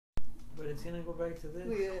it's gonna go back to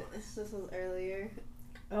this. This was earlier.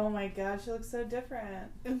 Oh my god, she looks so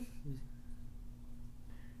different.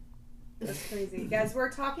 That's crazy. Guys,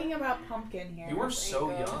 we're talking about Pumpkin here. You were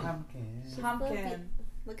so young. Pumpkin.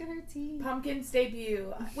 Look at her teeth. Pumpkin's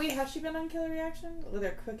debut. Wait, has she been on Killer Reaction? With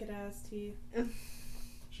her crooked ass teeth.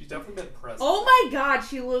 She's definitely been present. Oh my god,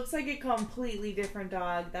 she looks like a completely different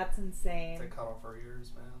dog. That's insane. They cut off her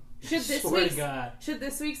ears, man. Should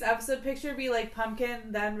this week's episode picture be like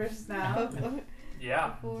Pumpkin then versus now?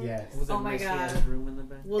 Yeah. Yes. Was Oh a my nice god. room in the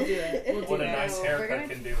back? We'll do it. What a nice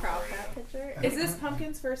haircut can do crop for that you. picture. Is this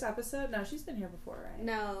Pumpkin's first episode? No, she's been here before, right?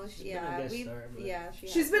 No, She's been a guest star, but-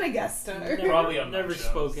 She's been a guest star. Probably on never my shows.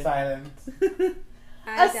 spoken. Silent.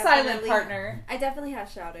 A silent partner. I definitely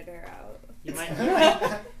have shouted her out. You might,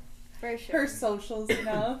 For sure. Her socials, you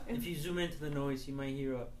know. if you zoom into the noise, you might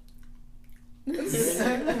hear a.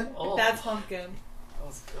 Oh, That's Pumpkin. that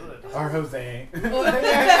was good. Or Jose.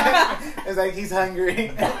 It's like he's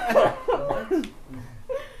hungry.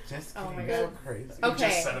 Just Oh kidding. my So God. crazy. He Okay.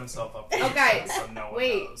 just set himself up. For Okay, success, so no one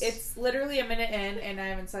wait. knows. It's literally a minute in, and I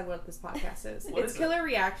haven't said what this podcast is. What It's is it? Killer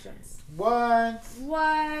Reactions. What?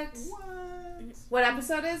 What? What? What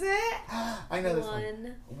episode is it? I know this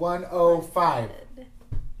one. 105. 105.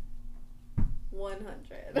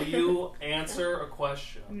 100. Will you answer a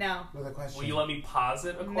question? No. With a question. Will you let me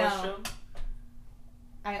posit a No. question?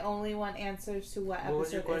 I only want answers to what What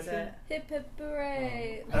was your episode is question? it. Hip hip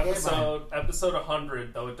hooray. Okay, Episode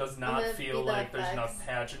 100, though it does I'm not gonna feel do the like there's effects. enough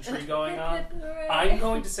pageantry going on. Hip, hip, hooray. I'm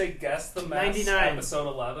going to say guess the mess 99. episode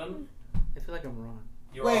 11. I feel like I'm wrong.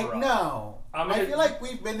 You're Wait, wrong. no. I'm I gonna- feel like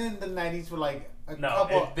we've been in the 90s for like a No,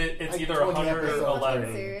 couple. it's like either 20 100 or episodes.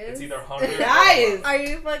 11. Serious? It's either 100 Guys! Are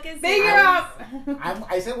you fucking Figure serious? out.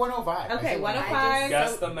 I said 105. Okay, I said 105.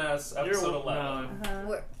 Guess the mess episode You're- 11. Uh-huh.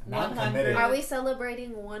 We're- Not 100. committed. Are we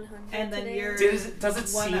celebrating 100 And then today? you're- Does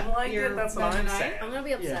it One- seem like you're it? That's what I'm 99? saying. I'm gonna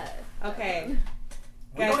be upset. Okay. We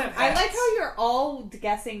Guys, don't have I like hats. how you're all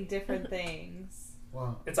guessing different things.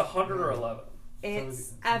 Well, It's 100 or 11.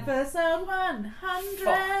 It's episode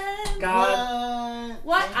 100. God.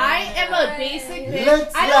 What? I am a basic bitch.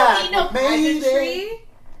 Looks I don't need no like we made pageantry.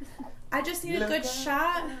 I just need a Look good like-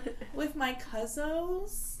 shot with my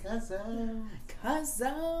cousins. Cousins.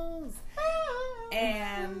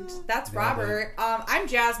 And that's Nailed it. Robert. I'm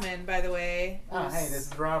Jasmine, by the way. Oh, hey,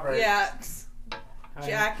 this is Robert. Yeah. Hi.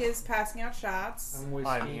 Jack is passing out shots. I'm whiskey.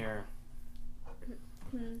 I'm here.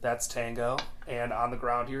 That's Tango. And on the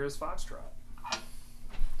ground here is Foxtrot.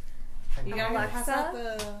 You gotta pass Alexa?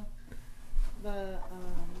 out the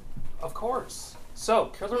Of course. So,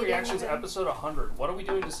 Killer You Reactions didn't- episode 100. What are we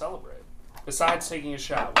doing to celebrate? Besides taking a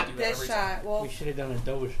shot. We do that this every shot. time. Well, We should have done a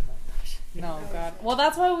dough shot. no, God. Well,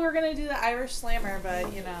 that's why we were gonna do the Irish Slammer,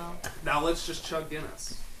 but you know, Now let's just chug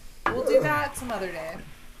Guinness. we'll do that some other day.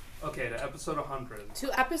 Okay, to episode 100.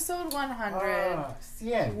 To episode 100. Ah,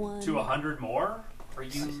 100. To 100 more? Are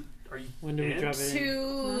you When do we in? drop it in?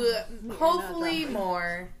 To not hopefully dropping.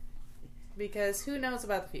 more, because who knows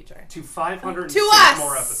about the future? To 506 To us!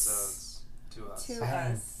 more episodes. To us. To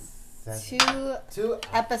us. 7. To To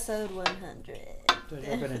episode 100. Do I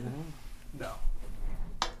drop it in now?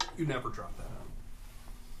 No. You never drop that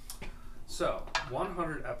out. So,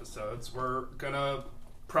 100 episodes. We're gonna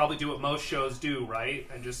probably do what most shows do, right?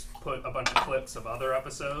 And just put a bunch of clips of other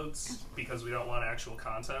episodes because we don't want actual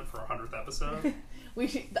content for our 100th episode. We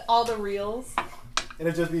should, all the reels.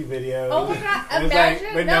 It'll just be video. Oh my God, It's imagine-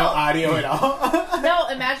 like, with no. no audio at all. No,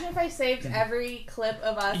 imagine if I saved every clip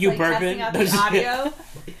of us You like, burping? testing out the audio.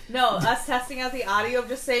 No, us testing out the audio of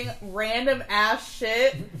just saying random ass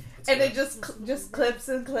shit, and it just clips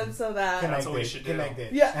and clips of that. That's what we should do.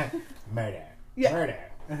 Connected. Yeah. Murder. Yeah. Murder.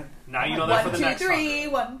 Now you know that for 1, the 2, next 3.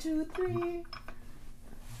 100. 1, 2, 3.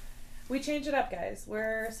 We change it up, guys.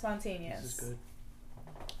 We're spontaneous. This is good.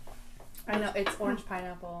 I know it's orange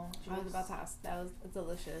pineapple. I was about to ask. That was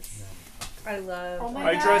delicious. I love. Oh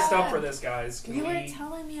my I dressed up God. for this, guys. Can You were we...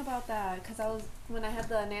 telling me about that because I was when I had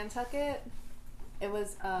the Nantucket. It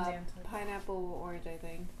was Nantucket. pineapple orange, I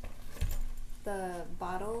think. The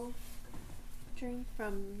bottle drink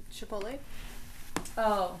from Chipotle.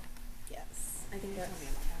 Oh, Yes, I think you Yes. told me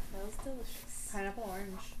about that. That was delicious. pineapple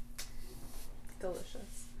orange.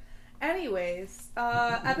 Delicious. Anyways,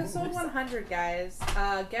 episode 100, guys.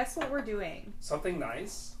 Guess what we're doing? Something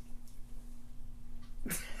nice?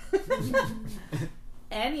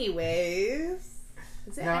 Anyways.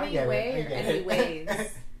 Is it No, I get it. anyway I or get it.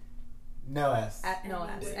 anyways? No S. No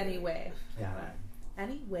S. Anyway. Yeah.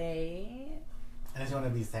 Anyway. I just want to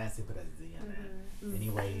be sassy, but a Z on it.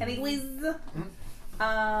 Anyway. Anyways.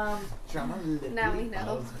 Now we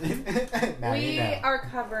know. Now We you know. are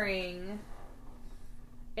covering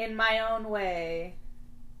in my own way,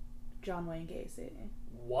 John Wayne Gacy.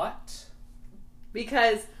 What?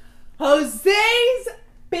 Because Jose's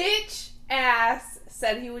bitch ass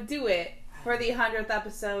said he would do it for the 100th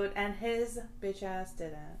episode, and his bitch ass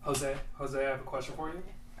didn't. Jose, I have a question for you.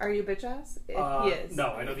 Are you bitch ass? He is. No,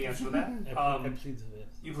 I know the answer to that. I plead the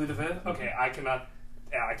fifth. You plead the fifth? Okay, I cannot.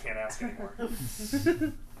 Yeah, I can't ask anymore.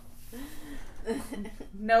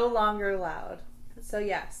 No longer allowed. So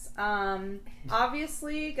yes,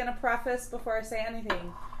 obviously gonna preface before I say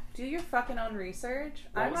anything. Do your fucking own research.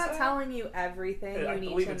 What I'm was not that? telling you everything I you need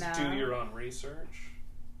believe to it's know. do your own research.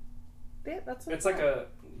 Yeah, that's what It's like a.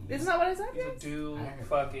 Isn't that what I said? It's a Yes? do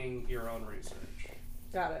fucking your own research.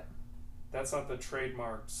 Got it. That's not the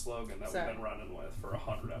trademark slogan that Sorry. we've been running with for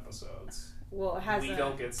 100 episodes. Well, it hasn't. We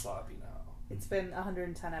don't get sloppy now. It's been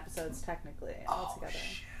 110 episodes technically altogether.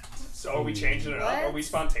 Shit. So are we changing it up? Are What? we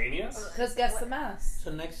spontaneous? Because guess the mess.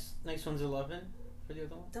 So next one's 11 for the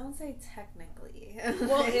other one. Don't say technically.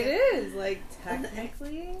 Well, it is like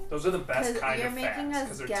technically. Those are the best 'Cause kind you're of making facts us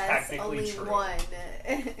because they're guess technically only true. one.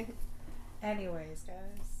 Anyways,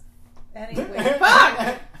 guys. Anyway,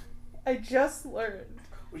 fuck! I just learned.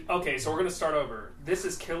 Okay, so we're gonna start over. This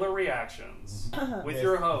is Killer Reactions with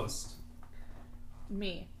your host.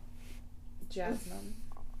 Me, Jasmine.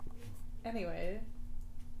 Anyway,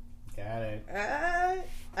 Got it.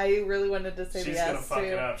 I really wanted to say She's the gonna S fuck too.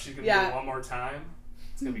 it up. She's gonna Yeah. do it one more time.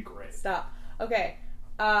 It's gonna be great. Stop. Okay.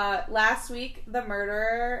 Last week the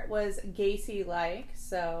murderer was Gacy-like,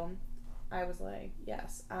 so I was like,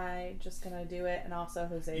 yes, I just gonna do it, and also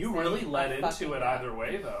Jose. You saying really led I'm fucking into it up. either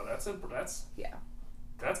way, though. That's Yeah.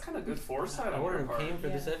 That's kind of good foresight I on your ordered part. came for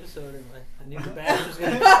this Yeah. episode and like I knew the batch was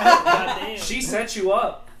gonna. Goddamn. She set you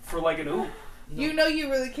up for like an ooh. No. You know, you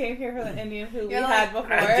really came here for the Indian food we You're had like,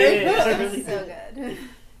 before. I did. I That's really so did. good.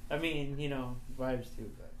 I mean, you know, vibes too,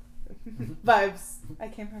 but Vibes. I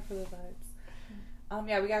came here for the vibes.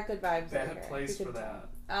 Yeah, we got good vibes. over Bad here. place We for could that.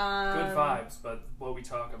 tell. Good vibes, but what we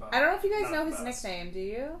talk about. I don't know if you guys not know the his best. nickname. Do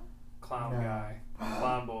you? Clown No. guy.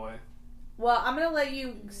 Clown boy. Well, I'm gonna let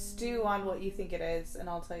you stew on what you think it is, and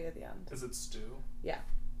I'll tell you at the end. Is it Stu?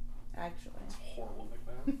 Actually, It's a horrible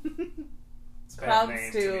nickname. It's a Clown bad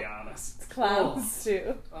name, Stu. to be honest. clown Oh,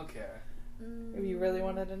 stew. okay. If you really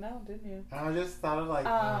wanted to know, didn't you? I just thought of like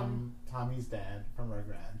Um, Tommy's dad from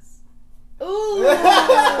Rugrats. Ooh,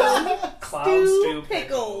 Clown Stu Stew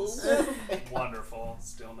Pickles. Wonderful.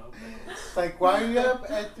 Still no pickles. Like, why are you up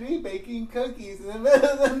at 3 baking cookies in the middle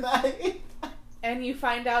of the night? And you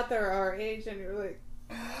find out they're our age, and you're like,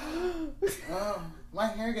 Oh, my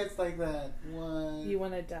hair gets like that. What? you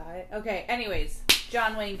want to die? Okay. Anyways,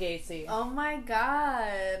 John Wayne Gacy. Oh my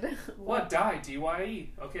god. What? Die? DYE.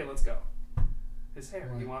 Okay, let's go. His hair.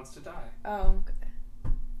 He What? wants to die. Oh,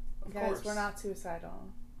 Of guys, course. we're not suicidal.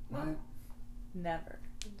 What? Never.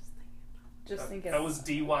 Just think that was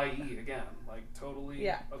DYE again. Like, totally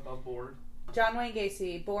Yeah. above board. John Wayne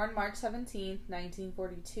Gacy, born March 17th,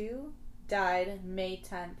 1942, died May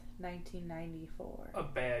 10th, 1994. A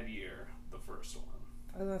bad year, the first one.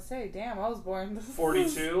 I was gonna say, damn, I was born.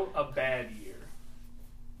 42, a bad year.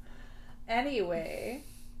 Anyway,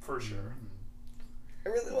 For sure. I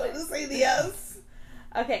really wanted to say the S.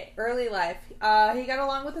 Okay, early life. He got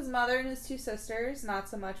along with his mother and his two sisters, not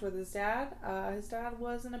so much with his dad. His dad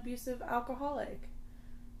was an abusive alcoholic,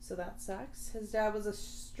 so that sucks. His dad was a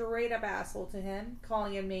straight up asshole to him,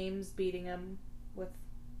 calling him names, beating him with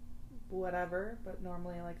whatever, but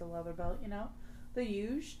normally like a leather belt, you know, the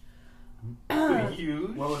huge.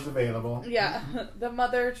 Huge. What was available? Yeah, the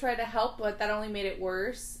mother tried to help, but that only made it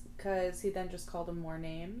worse because he then just called him more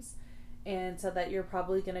names and said that you're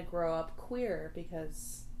probably going to grow up queer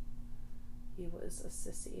because he was a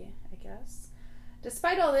sissy, I guess.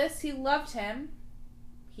 Despite all this, he loved him.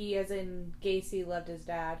 He, as in Gacy, loved his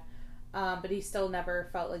dad, but he still never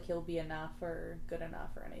felt like he'll be enough or good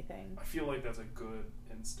enough or anything. I feel like that's a good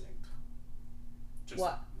instinct. Just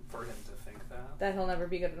What? for him to think that. That he'll never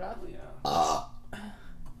be good enough. Yeah.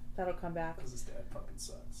 That'll come back. Because his dad fucking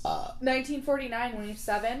sucks. 1949, when he was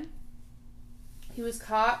 7, he was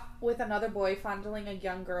caught with another boy fondling a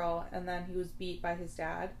young girl, and then he was beat by his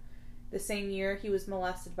dad. The same year, he was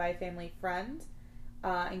molested by a family friend,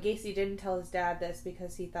 and Gacy didn't tell his dad this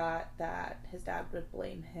because he thought that his dad would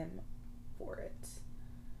blame him for it.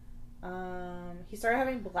 He started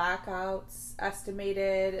having blackouts,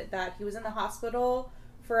 estimated that he was in the hospital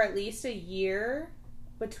for at least a year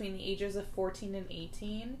between the ages of 14 and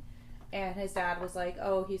 18. And his dad was like,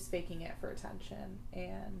 oh, he's faking it for attention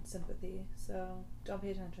and sympathy. So don't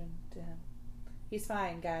pay attention to him. He's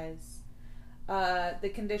fine, guys.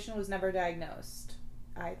 The condition was never diagnosed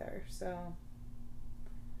either. So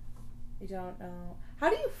I don't know. How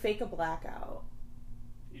do you fake a blackout?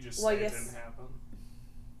 You just Well, say yes. it didn't happen.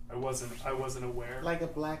 I wasn't aware. Like a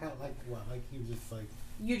blackout, like what? Like he was just like.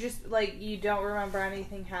 You just, like, you don't remember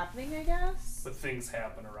anything happening, I guess? But things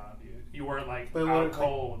happen around you. You weren't like But out would,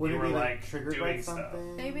 cold. would You it were be like triggered doing by stuff.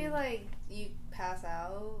 something? Maybe like you pass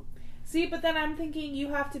out. See, but then I'm thinking you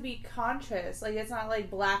have to be conscious. Like, it's not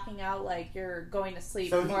like blacking out like you're going to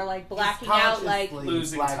sleep. So More like he's blacking out like, consciously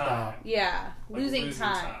Losing blacked time. out, yeah, Like losing losing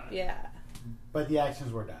time. time. Yeah. but the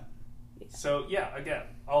actions were done. So yeah, again,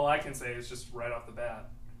 all I can say is just right off the bat.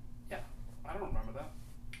 Yeah, I don't remember that.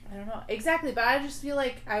 I don't know. Exactly, but I just feel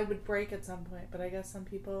like I would break at some point. But I guess some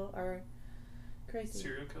people are crazy.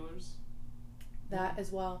 Serial killers, That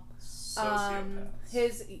as well. sociopaths.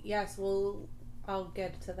 I'll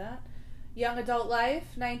get to that. Young adult life,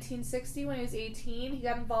 1960, when he was 18, he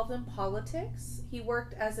got involved in politics. He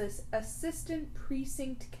worked as an assistant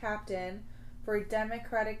precinct captain for a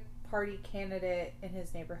Democratic Party candidate in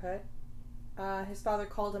his neighborhood. His father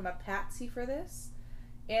called him a patsy for this.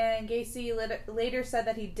 And Gacy later said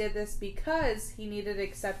that he did this because he needed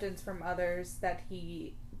acceptance from others that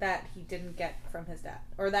he didn't get from his dad.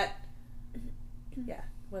 Or that, yeah,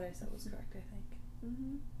 what I said was correct, I think.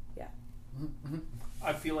 Mm-hmm.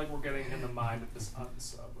 I feel like we're getting in the mind of this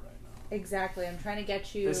unsub right now. Exactly, I'm trying to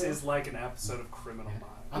get you... This is like an episode of Criminal Minds.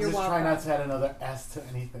 I'm You're just trying welcome. not to add another S to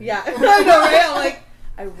anything. Yeah, I know, right? I'm like,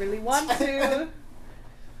 I really want to.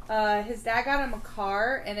 His dad got him a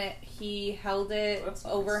car, and he held it That's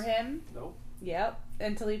nice. over him. Nope. Yep,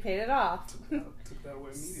 until he paid it off. Took that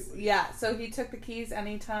away immediately. Yeah, so he took the keys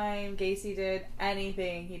anytime Gacy did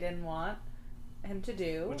anything he didn't want him to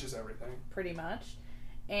do. Which is everything. Pretty much.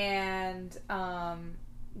 And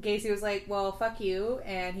Gacy was like, well, fuck you,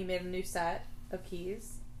 and he made a new set of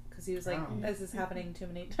keys because he was like, Oh. this is happening too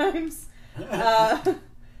many times.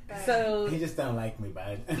 So He just don't like me,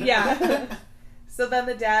 bud. yeah. So then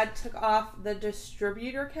the dad took off the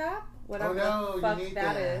distributor cap, whatever no, the you fuck need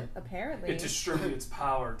that that. is. Apparently, It distributes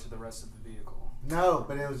power to the rest of the vehicle. No,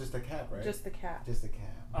 but it was just a cap, right? just the cap. Just a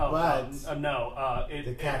cap. Oh, but no.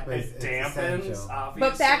 the cap is it dampens, essential. obviously.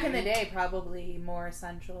 But back in the day, probably more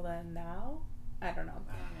essential than now. I don't know.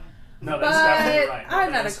 I don't know. No, that's But definitely right. No,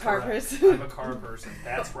 I'm not that's a car correct. person. I'm a car person.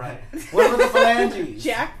 That's right. What about the phalanges?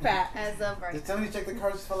 Jack Fat. As of right Did somebody check the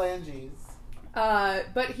car's phalanges?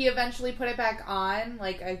 But he eventually put it back on,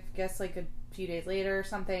 like, I guess, like, a few days later or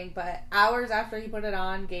something. But hours after he put it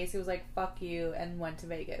on, Gacy was like, fuck you, and went to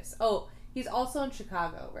Vegas. Oh, he's also in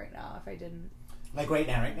Chicago right now, if I didn't... Like right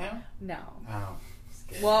now? No. Oh.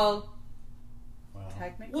 Scary. Well, Well.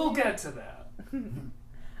 technically... We'll get to that.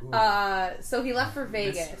 Ooh. So he left for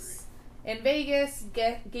Vegas. Mystery. In Vegas,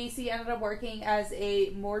 Gacy ended up working as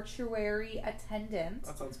a mortuary attendant,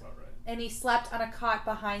 That sounds about right. and he slept on a cot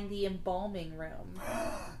behind the embalming room.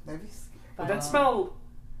 That'd be scary. Would that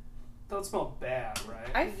don't smell bad, right?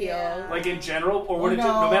 I feel Yeah. Like in general, or would Oh, it?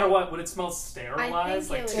 no. No matter what, would it smell sterilized? I Like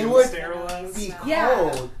think it too would sterilized? Be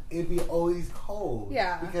Yeah. cold. It'd be always cold.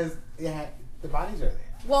 Yeah. Because the bodies are there.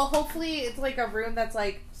 well, hopefully it's like a room that's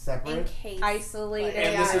like in Separate. case. isolated.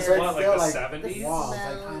 And Yeah. this is But what, like still, the like, 70s? Walls, like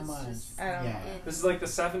Smells how much? just- I don't know. Yeah. This is like the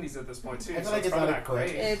 70s at this point too. I feel so like it's it's probably not not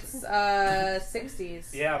quick. great. It's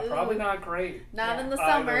 60s. Yeah, probably Ooh. not great. Not Yeah. in the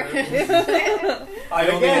Either. summer. I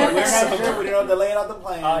only Again, work we're the not sure. We summer. don't have to lay it on the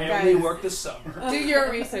plane. I only Guys. work the summer. Do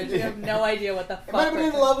your research. You have no idea what the fuck. It might have been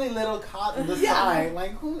we're a lovely little cot on the Yeah. side.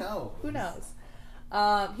 Like, who knows? Who knows?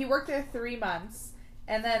 He worked there 3 months,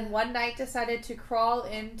 and then one night decided to crawl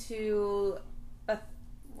into a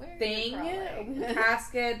Where are you thing, crawling?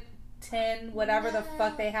 casket, tin, whatever the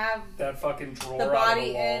fuck they have That fucking drawer the out body of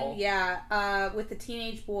the wall. in, yeah, with the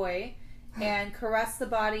teenage boy, and caressed the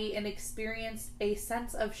body and experienced a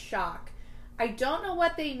sense of shock. I don't know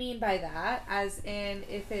what they mean by that, as in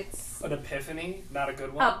if it's An epiphany, not a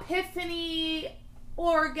good one. epiphany,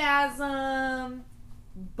 orgasm,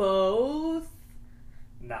 both.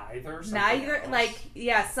 Neither. something Neither, else. like,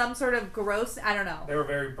 yeah, some sort of gross, I don't know. They were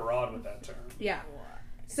very broad with that term. Yeah.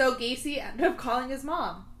 So Gacy ended up calling his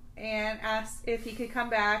mom and asked if he could come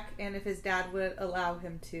back and if his dad would allow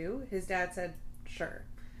him to. His dad said, sure.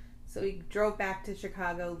 So he drove back to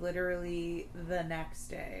Chicago literally the next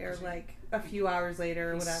day, or like a few hours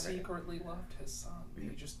later, or He whatever. secretly loved his son. He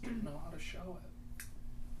just didn't know how to show it.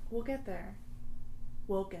 We'll get there.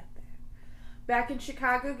 We'll get there. Back in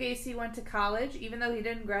Chicago, Gacy went to college, even though he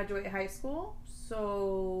didn't graduate high school.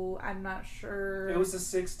 So I'm not sure. It was the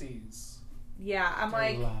 60s. Yeah, I'm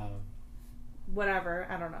like, whatever.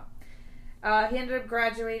 I don't know. He ended up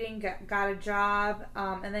graduating, got a job,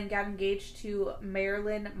 and then got engaged to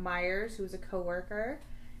Marilyn Myers, who was a coworker.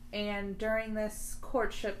 And during this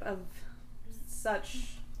courtship of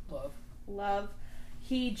such Love. love,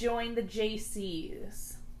 He joined the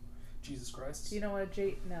JCs. Jesus Christ. Do you know what a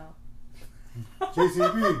J... No.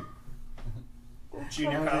 JCB.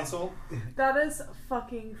 Junior Council? That is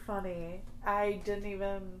fucking funny. I didn't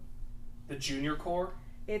even... The Junior Corps?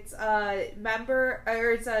 It's a member...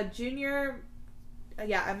 Or it's a junior...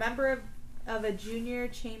 a member of a junior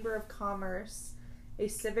chamber of commerce, a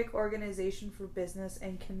civic organization for business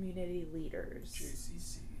and community leaders.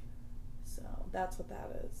 JCC. So that's what that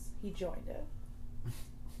is. He joined it.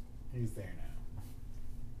 He's there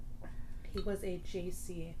now. He was a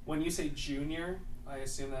JC. When you say junior, I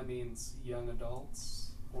assume that means young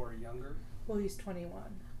adults or younger. Well, he's 21,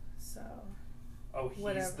 so... Oh, he's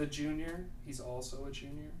Whatever. the junior? He's also a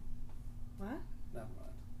junior? What? Never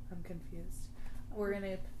mind. I'm confused. We're going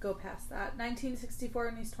to go past that. 1964,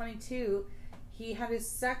 when he's 22, he had his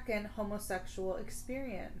second homosexual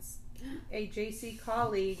experience. A JC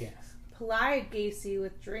colleague Yes. plied Gacy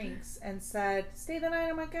with drinks and said, "Stay the night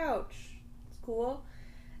on my couch." It's cool.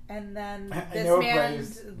 And then I this know a man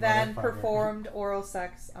place, then motherfucker. performed oral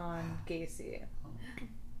sex on Gacy.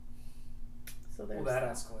 So there's Well, that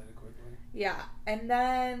escalated quickly. Yeah. And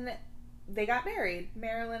then they got married,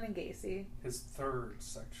 Marilyn and Gacy. His third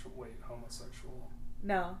homosexual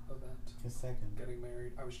No. event. His second. Getting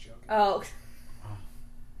married. I was joking. Oh. Ah.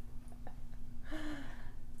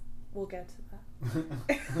 We'll get to that.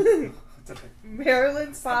 Did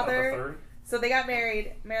Marilyn's I- about the father... third? So they got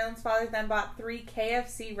married. Marilyn's father then bought 3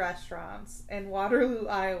 KFC restaurants in Waterloo,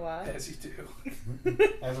 Iowa. As you do.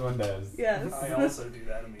 As one does. Yes. I also do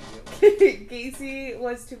that immediately. Gacy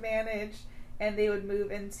was to manage, and they would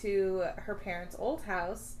move into her parents' old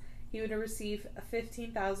house. He would receive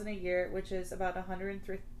 $15,000 a year, which is about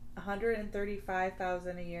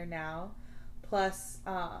 $135,000 a year now, plus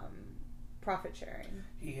profit sharing.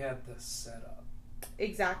 He had the setup.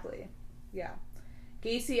 Exactly. Yeah.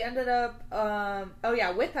 Gacy ended up,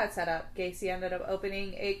 with that setup, Gacy ended up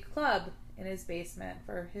opening a club in his basement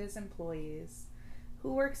for his employees.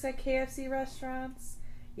 Who works at KFC restaurants?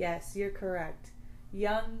 Yes, you're correct.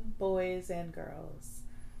 Young boys and girls.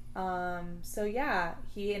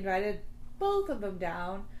 He invited both of them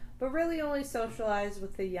down, but really only socialized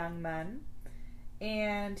with the young men.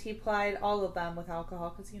 And he plied all of them with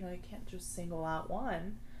alcohol, because, you can't just single out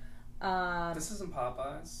one. This isn't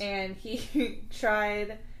Popeyes. And he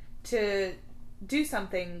tried to do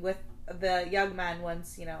something with the young men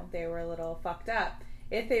once, they were a little fucked up.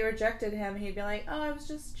 If they rejected him, he'd be like, "Oh, I was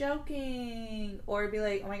just joking." Or he'd be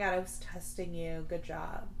like, "Oh my god, I was testing you. Good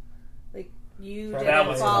job. Like, you That didn't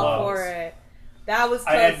was fall close. for it." That was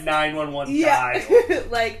close. I had 911 Yeah. dialed.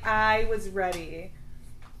 Like, I was ready.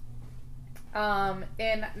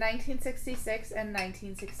 In 1966 and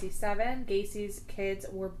 1967, Gacy's kids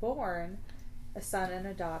were born, a son and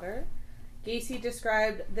a daughter. Gacy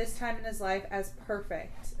described this time in his life as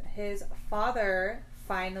perfect. His father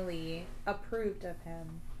finally approved of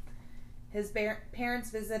him. His parents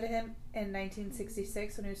visited him in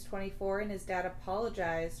 1966 when he was 24, and his dad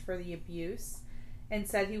apologized for the abuse and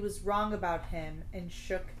said he was wrong about him and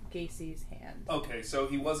shook Gacy's hand. Okay, so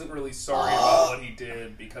he wasn't really sorry about what he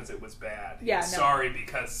did because it was bad. He Yeah, was no. sorry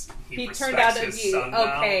because he turned out respects to his be son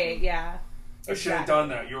now. okay. Yeah, I should have done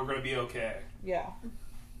that. You were going to be okay. Yeah.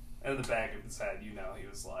 And in the back of his head, he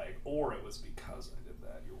was like, or it was because I did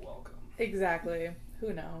that. You're welcome. Exactly.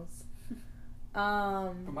 Who knows?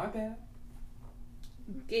 Am I bad?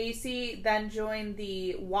 Gacy then joined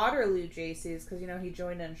the Waterloo JCs because, he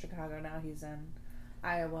joined in Chicago. Now he's in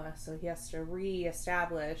Iowa, so he has to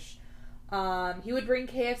reestablish. He would bring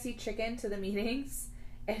KFC chicken to the meetings,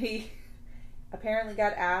 and he apparently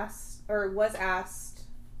was asked.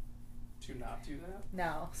 To not do that?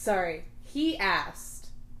 No, sorry. He asked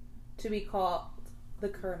to be called the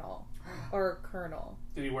Colonel or Colonel.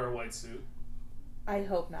 Did he wear a white suit? I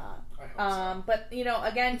hope not. I hope so. But,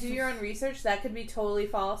 again, do your own research. That could be totally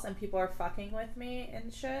false and people are fucking with me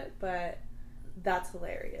and shit, but that's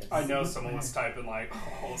hilarious. I know someone was typing like,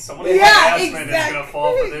 "Oh, someone Yeah, in harassment is exactly. gonna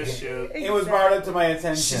fall for this shit. It was brought up to my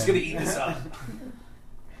attention. She's gonna eat this up."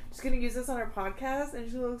 She's gonna use this on her podcast and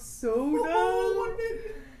she looks so Oh, dumb. what an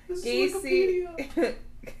idiot. This is Wikipedia.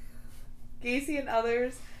 Gacy and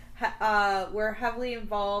others were heavily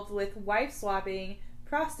involved with wife swapping,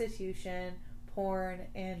 prostitution, porn,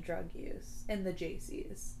 and drug use in the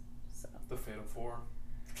JCs. So. The Fatal Four.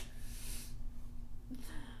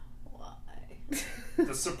 Why?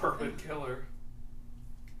 The Suburban Killer.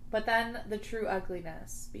 But then the true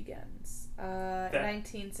ugliness begins. In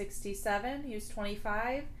 1967, he was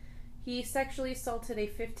 25. He sexually assaulted a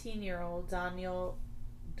 15-year-old Donald.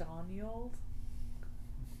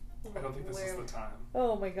 I don't think this is the time.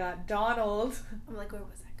 Oh my god, Donald. I'm like, where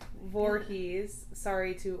was that coming Voorhees.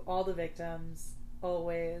 Sorry to all the victims.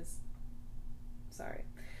 Always. Sorry.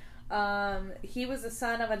 He was the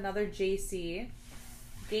son of another JC.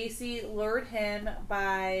 Gacy lured him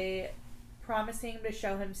by promising to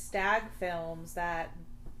show him stag films that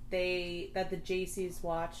the JCs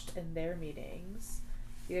watched in their meetings.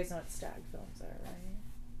 You guys know what stag films are, right?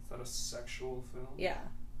 Is that a sexual film? Yeah.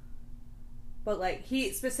 But, like,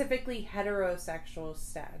 he specifically heterosexual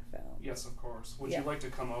stag film. Yes, of course. Would Yeah. you like to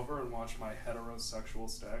come over and watch my heterosexual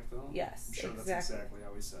stag film? Yes, I'm sure exactly. that's exactly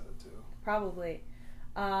how he said it, too. Probably.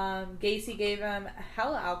 Gacy gave him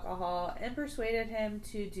hella alcohol and persuaded him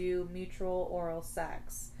to do mutual oral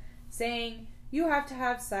sex, saying, "You have to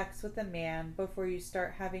have sex with a man before you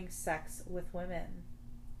start having sex with women."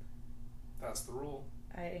 That's the rule.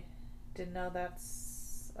 I didn't know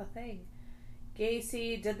that's a thing.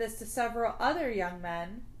 Gacy did this to several other young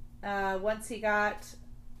men. He got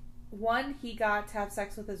to have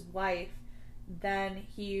sex with his wife. Then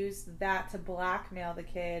he used that to blackmail the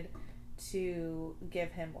kid to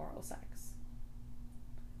give him oral sex.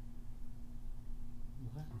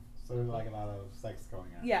 So there's like a lot of sex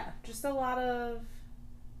going on. Yeah, just a lot of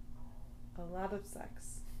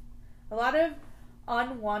sex. A lot of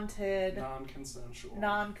unwanted,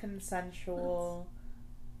 non-consensual,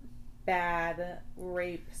 bad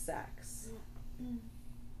rape sex.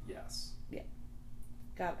 Yes. Yeah.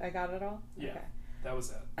 I got it all? Yeah. Okay. That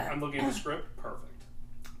was it. I'm looking at the script. Perfect.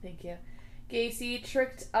 Thank you. Gacy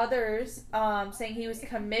tricked others, saying he was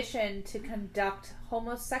commissioned to conduct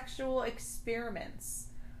homosexual experiments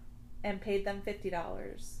and paid them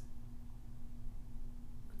 $50.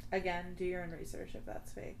 Again, do your own research if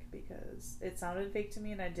that's fake, because it sounded fake to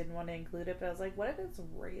me and I didn't want to include it, but I was like, what if it's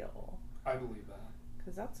real? I believe that.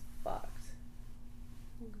 Because that's fucked.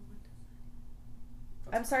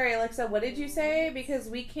 I'm sorry, Alexa, what did you say? Because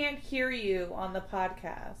we can't hear you on the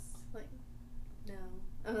podcast. No.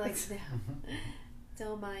 I'm like, no.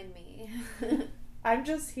 Don't mind me. I'm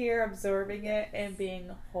just here absorbing it and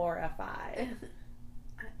being horrified.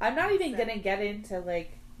 I'm not even gonna get into,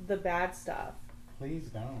 like, the bad stuff. Please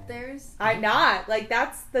don't. I'm not. Like,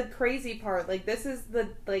 that's the crazy part. Like, this is the,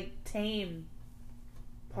 like, tame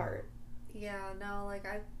part. Yeah, no, like,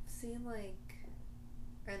 I've seen, like,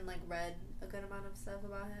 and, like, read a good amount of stuff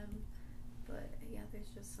about him. But, yeah, there's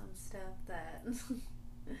just some stuff that... it's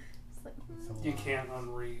like... You can't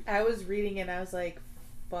unread. I was reading it and I was like,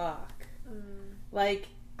 fuck. Like,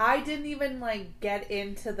 I didn't even, like, get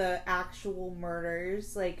into the actual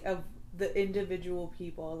murders, like, of the individual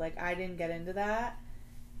people. Like, I didn't get into that.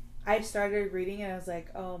 I started reading and I was like,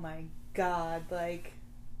 oh my god, like,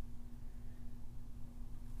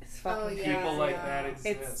 it's fucking People like that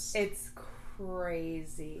exist. It's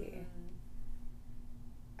crazy.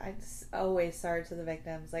 I just always sorry to the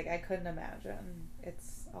victims. Like, I couldn't imagine.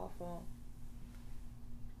 It's awful.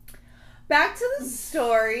 Back to the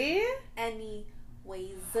story. Anyways.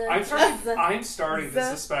 I'm starting to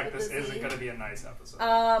suspect this isn't going to be a nice episode.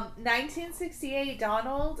 1968,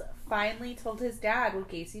 Donald finally told his dad what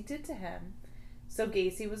Gacy did to him. So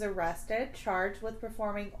Gacy was arrested, charged with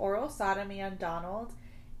performing oral sodomy on Donald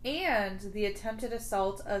and the attempted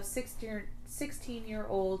assault of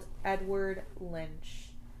 16-year-old Edward Lynch.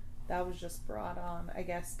 That was just brought on, I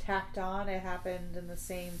guess, tacked on. It happened in the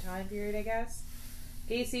same time period, I guess.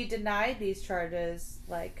 Gacy denied these charges,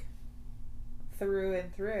 like, through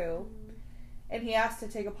and through, and he asked to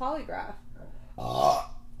take a polygraph.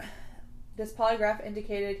 This polygraph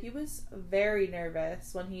indicated he was very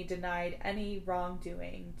nervous when he denied any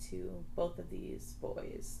wrongdoing to both of these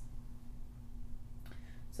boys.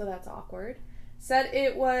 So that's awkward. Said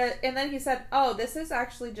it was, and then he said, "Oh, this is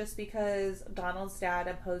actually just because Donald's dad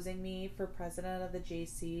opposing me for president of the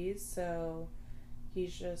JCs, so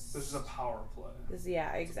he's just..." This is a power play.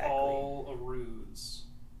 Yeah, exactly. It's all a ruse.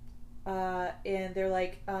 And they're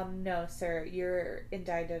like, no, sir, you're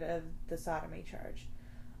indicted of the sodomy charge.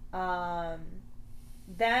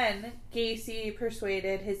 Then Gacy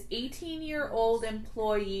persuaded his 18-year-old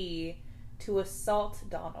employee to assault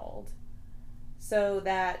Donald so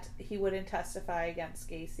that he wouldn't testify against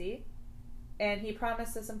Gacy. And he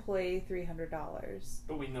promised this employee $300.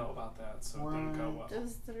 But we know about that, so it didn't go well.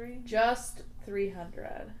 Just three? Just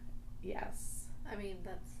 $300. Yes. I mean,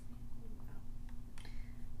 that's...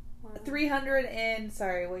 Wow. 300 in,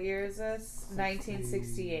 sorry, what year is this?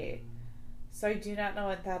 1968. So I do not know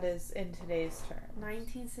what that is in today's term.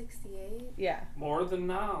 1968? Yeah. More than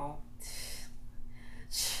now.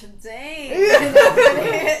 Dang.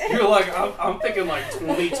 You're like, I'm thinking like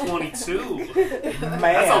 2022. Man.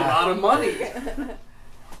 That's a lot of money.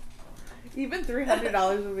 Even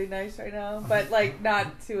 $300 would be nice right now, but like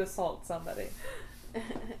not to assault somebody.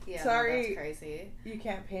 Yeah, Sorry. that's crazy. You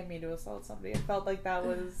can't pay me to assault somebody. I felt like that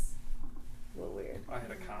was a little weird. I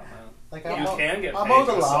had a comment. Like, You I'll can get I'll paid mow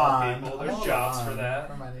to the assault lawn. people. I'll There's mow the jobs lawn for that.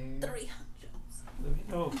 For money.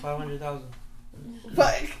 300. Oh, 500,000.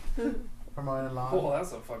 Fuck. For mowing the lawn. Oh,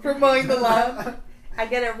 that's a fucking. For mowing the lawn. I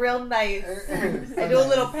get it real nice. I do a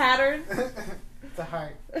little pattern. It's a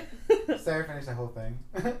heart. Sarah finished the whole thing.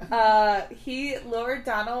 He lured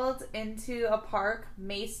Donald into a park,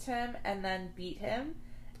 maced him, and then beat him.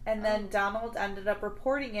 And then Donald ended up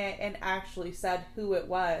reporting it and actually said who it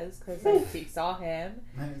was because he saw him.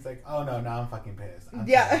 And he's like, oh no, now I'm fucking pissed. I'm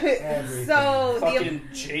Yeah. saying everything. So Fucking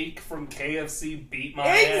Jake from KFC beat my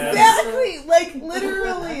ass. exactly, like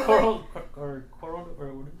literally, Coral, or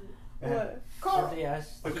what is it? What? What did they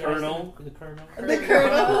ask? The He asked Colonel. him- The Colonel. The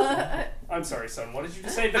Colonel. I'm sorry, son. What did you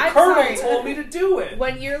just say? The I'm Colonel sorry. told me to do it.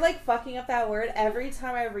 When you're like fucking up that word, every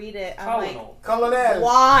time I read it, I'm Colonel. Colonel. like,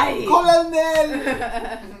 why? Colonel.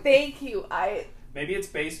 Thank you. Maybe it's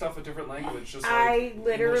based off a different language. Just like I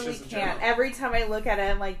literally English is a can't. general. Every time I look at it,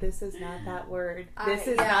 I'm like, this is not that word. This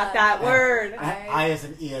is yeah. not that word. I as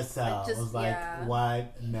an ESL I just- was like, yeah.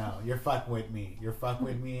 what? No, you're fucking with me. You're fucking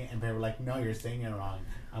with me. And people were like, no, you're saying it wrong.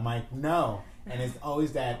 I'm like, no. And it's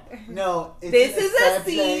always that, no, it's This an is a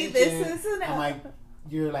C. acceptation. This is an I'm L. like,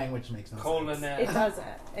 your language makes no Colonel. sense. It doesn't.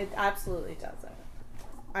 It absolutely doesn't.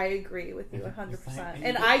 I agree with you It's 100%. like-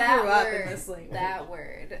 And I grew up word, in this language. That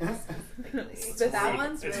word. Specifically. It's That rude.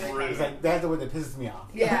 one's It's really rude. It's like, that's the word that pisses me off.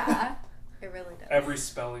 Yeah. It really does. Every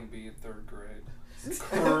spelling bee in 3rd grade.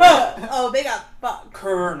 Colonel. Oh, they got fucked.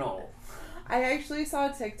 Colonel. I actually saw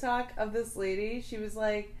a TikTok of this lady. She was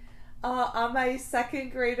like, on my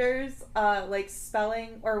 2nd graders, like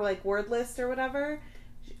spelling or like word list or whatever,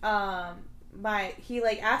 he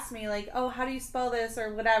like asked me like, oh, how do you spell this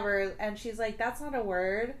or whatever, and she's like, that's not a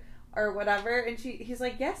word or whatever, and he's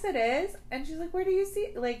like, yes it is, and she's like, where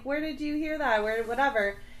did you hear that, where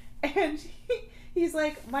whatever, and he's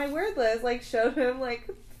like, my word list, like showed him like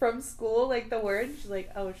from school like the word, and she's like,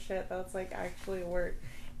 oh shit, that's like actually a word.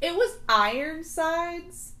 It was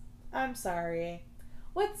Ironsides. I'm sorry.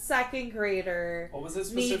 What 2nd grader What was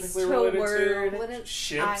it needs specifically to related word to? Wouldn't-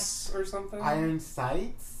 Ships or something? Iron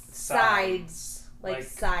sights? sides? Like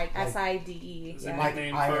side, like- S-I-D-E. Is it Yeah, Like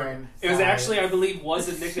nickname iron for? It was sides. actually, I believe, was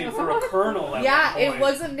a nickname for a colonel. At yeah, one it point.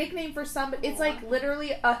 was a nickname for somebody. It's like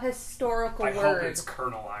literally a historical I word. hope it's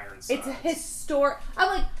Colonel Ironside. It's a historic.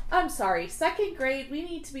 I'm sorry. 2nd grade, we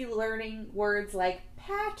need to be learning words like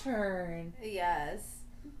pattern, Yes.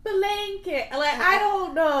 blanket. Like, I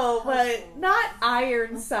don't know, but not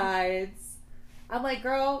Ironsides. I'm like,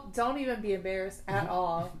 girl, don't even be embarrassed at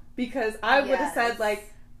all. Because I would have said, Yes.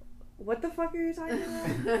 like, what the fuck are you talking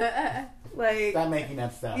about? Like, Stop making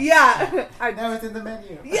that stuff. yeah. No, it's in the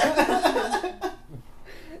menu. Yeah.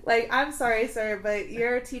 Like, I'm sorry, sir, but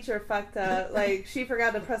your teacher fucked up. Like, she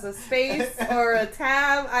forgot to press a space or a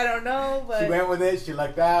tab. I don't know, but She went with it. She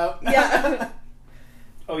lucked out. yeah.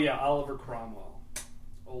 Oh yeah, Oliver Cromwell.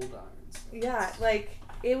 Old Irons. Yeah, like,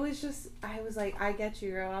 it was just, I was like, I get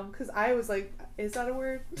you, girl. Because I was like, is that a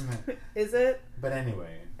word? Is it? But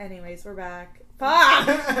anyway. Anyways, we're back.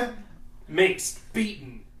 Fuck! Maced,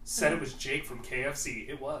 beaten. Said it was Jake from KFC.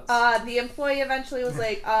 It was. The employee eventually was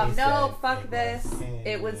like, He no, said fuck it this. was him.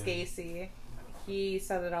 It was Gacy. He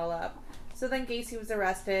set it all up. So then Gacy was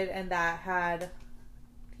arrested, and that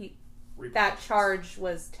charge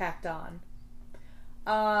was tacked on.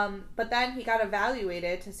 But then he got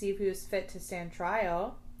evaluated to see if he was fit to stand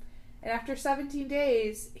trial. And after 17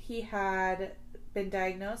 days, he had been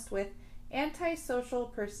diagnosed with antisocial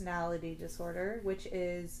personality disorder, which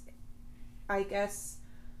is, I guess,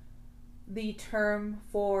 the term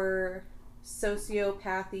for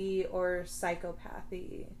sociopathy or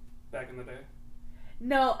psychopathy. Back in the day.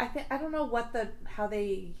 No, I don't know how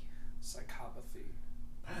they Psychopathy.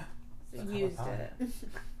 used it.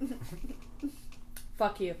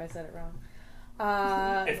 Fuck you if I said it wrong.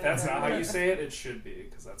 If that's not how you say it, it should be,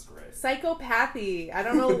 because that's great. Psychopathy. I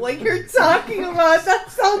don't know what you're talking about. That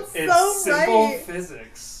sounds It's so simple right.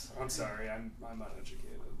 physics. I'm sorry, I'm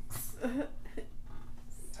uneducated.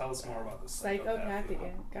 Tell us more about this Psychopathy.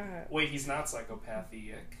 psychopathy. God. Wait, he's not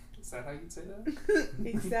psychopathic. Is that how you'd say that?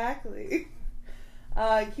 Exactly.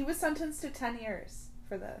 He was sentenced to 10 years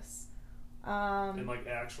for this. In like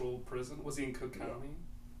actual prison? Was he in Cook County?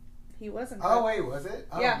 He wasn't. Oh, wait, was it?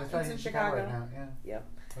 Oh, Yeah, that's right. it's in Right Chicago. now. Yeah. Yep.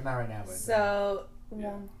 Well, not right now, but. So, Yeah.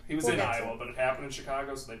 well, He was we'll in get to Iowa, it. but it happened in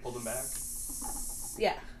Chicago, so they pulled him back.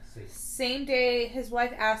 Yeah. See. Same day, his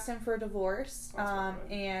wife asked him for a divorce, That's all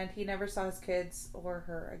right. and he never saw his kids or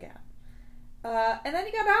her again. And then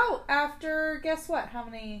he got out after, guess what? How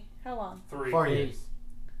long? 3. 4 years.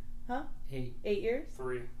 Huh? 8. 8 years?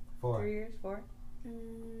 3. 4. 3 years? 4?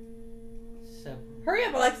 7. Hurry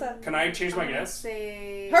up, Alexa. Can I change my I'm gonna guess?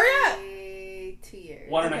 say Hurry up! 2 years.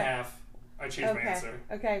 1.5. Okay. I changed my answer.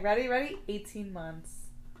 Okay, ready? 18 months.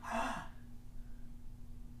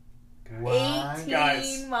 What? 18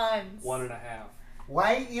 Guys, months. 1.5.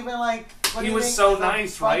 Why even like? What do He you was think so is a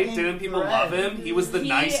nice, right? fucking Didn't people threat? love him? He was the He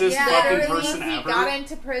nicest fucking literally, person he ever. got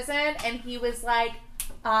into prison and he was like,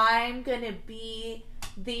 I'm gonna be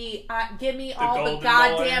the give me all the golden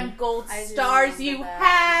goddamn boy. gold I do stars remember you that.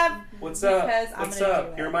 have. What's Because up? I'm What's gonna up?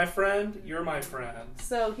 do it. You're my friend. You're my friend.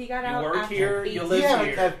 So he got You out work after here, you 18 live You have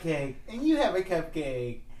here. a cupcake, and you have a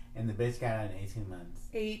cupcake, and the bitch got out in 18 months.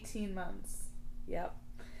 18 months. Yep.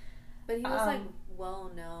 But he was like Um,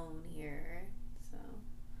 well known here, so.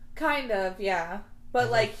 Kind of, yeah. But As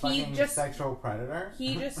a like he fucking just sexual predator.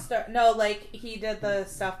 he just no, like he did the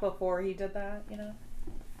stuff before he did that, you know.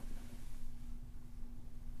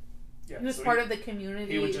 Yeah, He was so part of the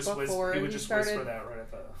community he would just before whisper, started that right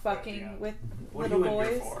at the fucking end. with What little are you in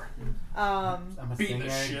here boys. for? I'm a Beating the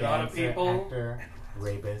singer, shit out of dancer, people. actor,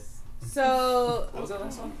 rapist, So What was that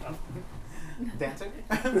last one? dancer.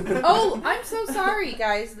 oh, I'm so sorry,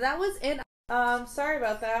 guys. That was in. Sorry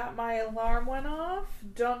about that. My alarm went off.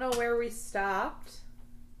 Don't know where we stopped.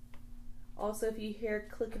 Also, if you hear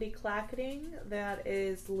clickety clacketing, that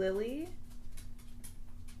is Lily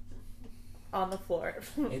on the floor.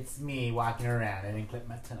 It's me walking around. I didn't clip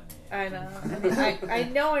my tongue. I know. I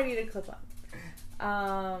know I need a clip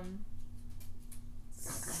on.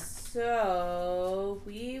 So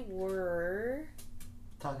we were.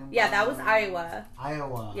 Talking Yeah, about that was Iowa.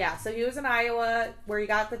 Iowa. Yeah, so he was in Iowa where he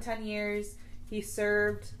got the 10 years. He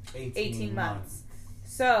served 18 months.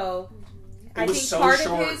 So It I was think so part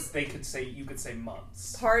short. of his You could say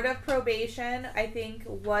months. part of probation, I think,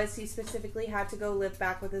 was he specifically had to go live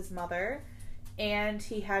back with his mother, and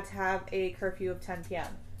he had to have a curfew of 10 p.m.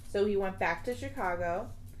 So he went back to Chicago.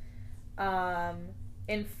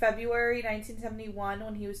 In February 1971,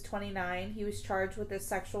 when he was 29, he was charged with the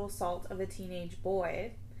sexual assault of a teenage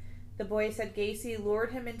boy. The boy said Gacy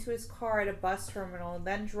lured him into his car at a bus terminal,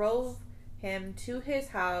 then drove him to his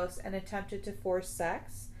house and attempted to force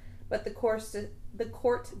sex. But the court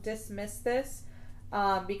dismissed this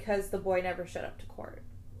because the boy never showed up to court.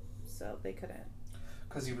 So they couldn't.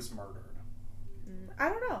 Because he was murdered. I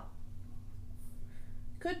don't know.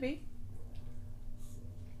 Could be.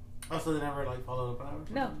 Oh, so they never like followed up on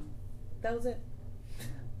it? No. That was it.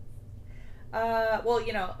 Well,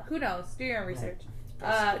 you know, who knows? Do your own research. In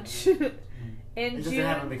It just June, didn't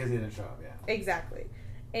happen because he didn't show up. Yeah. exactly.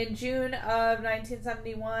 In June of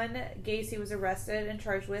 1971, Gacy was arrested and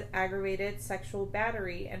charged with aggravated sexual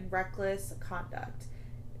battery and reckless conduct.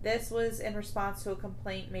 This was in response to a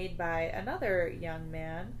complaint made by another young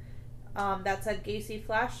man that said Gacy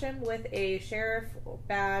flashed him with a sheriff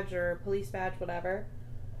badge or police badge, whatever,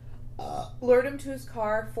 lured him to his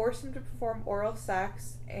car, forced him to perform oral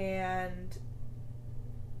sex, and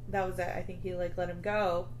that was it. I think he let him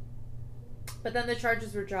go. But then the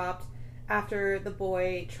charges were dropped after the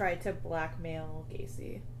boy tried to blackmail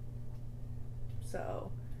Gacy.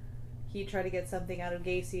 So he tried to get something out of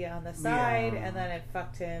Gacy on the side, and then it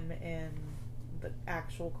fucked him in the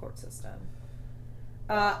actual court system.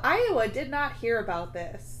 Iowa did not hear about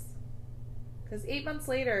this because 8 months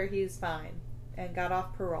later he's fine and got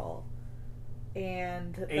off parole.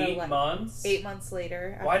 And 8 months? 8 months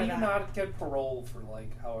later. Why do after you that. not get parole for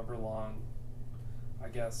however long? I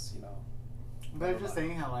guess But I'm just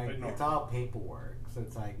saying how Ignore. it's all paperwork, so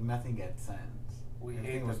it's nothing gets sent. We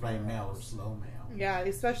Everything hate was the by mail, bureaus. slow mail. Yeah,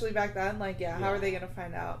 especially back then. How Yeah. are they gonna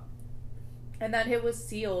find out? And then it was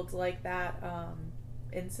sealed, that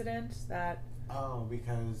incident that Oh,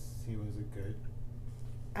 because he was a good.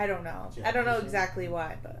 I don't know. Jail I don't know person. exactly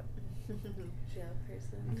why, but Jail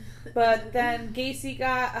person. but then Gacy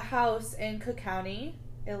got a house in Cook County,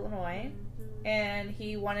 Illinois, and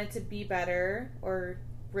he wanted to be better, or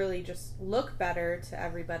really just look better to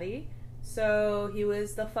everybody. So he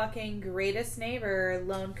was the fucking greatest neighbor,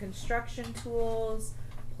 loaned construction tools,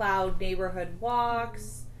 plowed neighborhood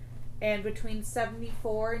walks, and between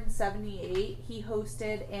 74 and 78, he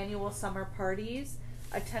hosted annual summer parties,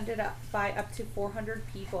 attended by up to 400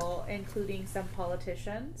 people, including some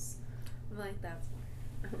politicians. I'm like, that's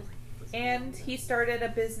more. And he started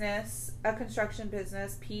a construction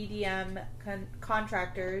business, PDM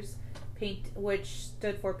Contractors, which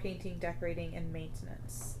stood for Painting, Decorating, and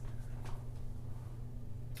Maintenance.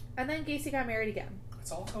 And then Gacy got married again.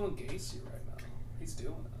 It's all going Gacy right now. He's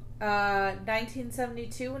doing it.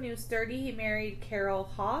 1972, when he was 30, he married Carol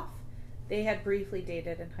Hoff. They had briefly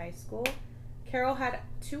dated in high school. Carol had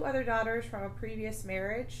 2 other daughters from a previous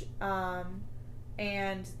marriage,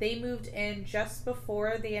 and they moved in just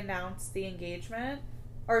before they announced the engagement.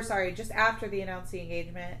 Or, sorry, just after they announced the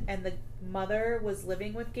engagement, and the mother was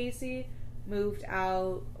living with Gacy, moved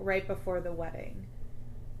out right before the wedding.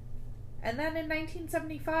 And then in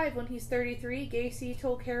 1975, when he's 33, Gacy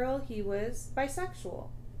told Carol he was bisexual.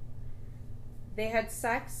 They had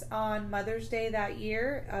sex on Mother's Day that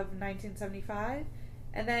year of 1975,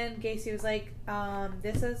 and then Gacy was like,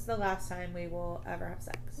 this is the last time we will ever have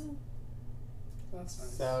sex. That's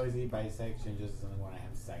nice. So is he bisexual and just doesn't want to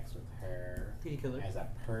have sex with her Did he kill her? as a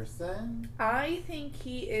person? I think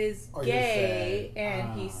he is Or gay, just said,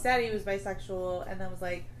 and he said he was bisexual, and then was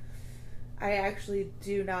like, I actually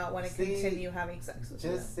do not want to See, continue having sex with you.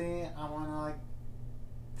 Just say I want to like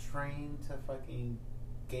train to fucking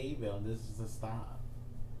Gayville and this is a stop.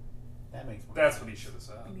 That makes more That's sense. what he should have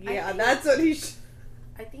said. Yeah, think- that's what he should.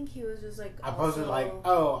 I think he was just like. Opposed to also- like,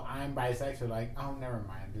 oh, I'm bisexual. Like, oh, never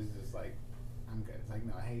mind. This is just like, I'm good. It's like,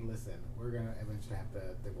 no, hey, listen, we're gonna eventually have to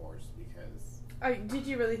divorce because. Oh, did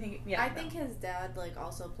you really think? Yeah, I no. think his dad like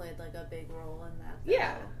also played like a big role in that.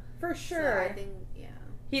 Yeah, though. for So sure. I think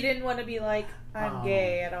He didn't want to be like, I'm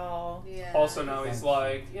gay at all. yeah. Also, now he's Thanks.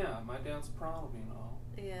 like, yeah, my dad's proud of me now.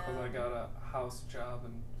 Yeah. Because I got a house job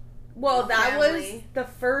and. Well, that was Family. the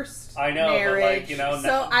first I know, but, marriage. like, you know,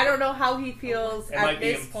 so I don't know how he feels It at might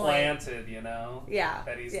be this point. implanted, you know? Yeah,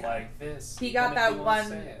 That he's yeah. like, this. He even got if that he won't one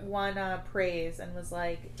say it. praise and was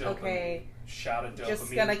like, Dopamine. okay, Shot of dopamine.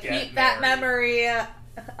 just gonna get keep that married. memory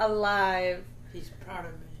alive. He's proud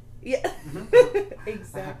of me. Yeah,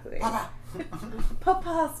 exactly. Papa!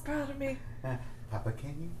 Papa's proud of me. Papa,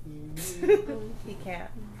 can you hear me? He can't,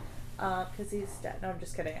 because he's dead. No, I'm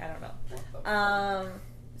just kidding. I don't know. What the fuck?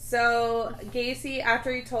 So Gacy,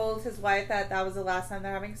 after he told his wife that that was the last time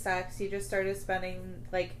they're having sex, he just started spending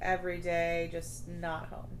like every day just not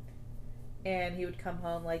home, and he would come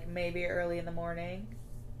home like maybe early in the morning,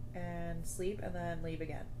 and sleep, and then leave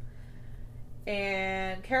again.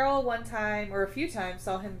 And Carol one time or a few times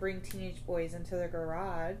saw him bring teenage boys into their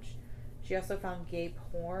garage. She also found gay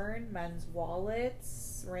porn, men's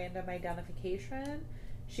wallets, random identification.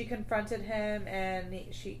 She confronted him, and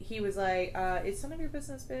he was like, it's none of your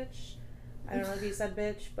business, bitch. I don't know if he said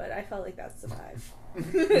bitch, but I felt like that's the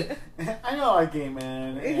vibe. I know a gay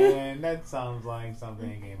man, and that sounds like something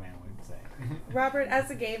a gay man would say. Robert, as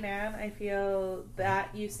a gay man, I feel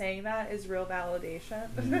that you saying that is real validation.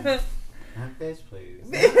 Bitch, please.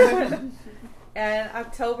 In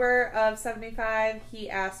October of 75, he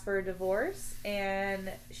asked for a divorce, and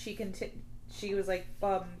she was like,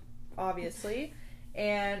 obviously.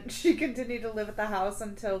 And she continued to live at the house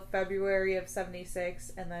until February of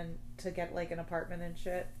 76, and then to get like an apartment and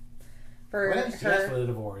shit for What if she asked for her. the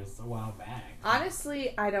divorce a while back?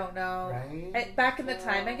 Honestly, I don't know. Right? Back in the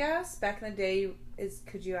time, I guess. Back in the day,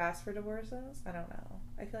 could you ask for divorces? I don't know.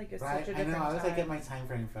 I feel like it's Right? such a I different know. I was like, time. get my time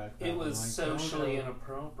frame fucked up. It was I'm like, socially don't go.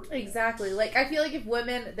 inappropriate. Exactly. Like, I feel like if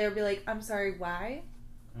women, they'd be like, I'm sorry, why?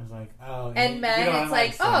 I was like, oh. And you men, don't it's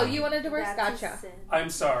like, oh, understand. you want a divorce? That's Gotcha. a sin. I'm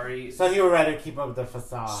sorry. So he would rather keep up the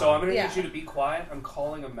facade. So I'm gonna Yeah. need you to be quiet. I'm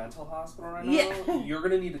calling a mental hospital right now. Yeah. You're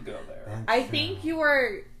gonna need to go there. That's I true. think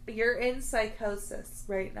you're in psychosis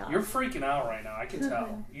right now. You're freaking out right now. I can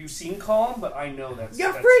tell. You seem calm, but I know that's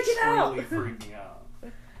You're that's freaking out. truly freaking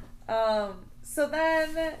out. So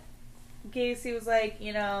then Gacy was like,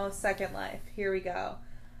 Second Life. Here we go.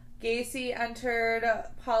 Gacy entered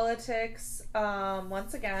politics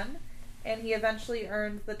once again, and he eventually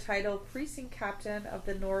earned the title precinct captain of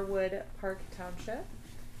the Norwood Park Township.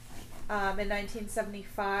 In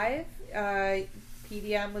 1975,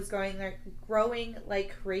 PDM was growing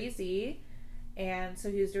like crazy, and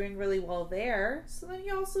so he was doing really well there. So then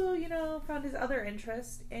he also, found his other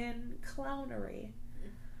interest in clownery.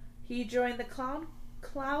 He joined the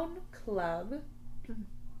Clown Club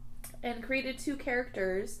and created 2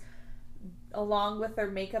 characters along with their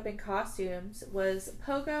makeup and costumes was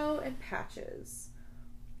Pogo and Patches.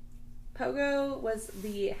 Pogo was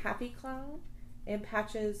the happy clown and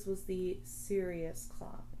Patches was the serious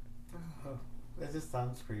clown. Oh, that just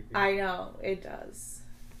sounds creepy. I know, it does.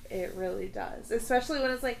 It really does. Especially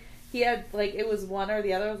when it's like, he had, like, it was one or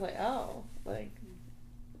the other. I was like, oh, like,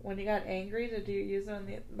 when he got angry, did you use it on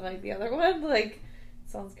the other one? Like,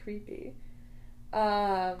 sounds creepy.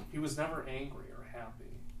 He was never angry or happy.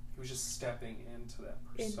 He was just stepping into that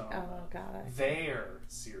persona. Oh, got it. They're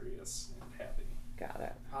serious and happy. Got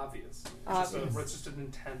it. Obvious. Obvious. It's just an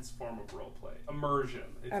intense form of role play. Immersion.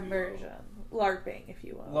 If you will. Immersion. LARPing, if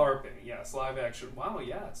you will. LARPing, yes. Live action. Wow,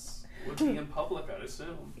 yes. would be in public, I'd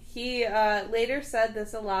assume. He later said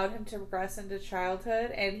this allowed him to progress into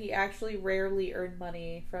childhood, and he actually rarely earned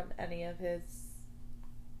money from any of his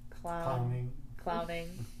clowning.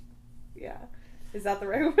 Yeah. Is that the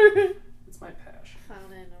right word? It's my passion.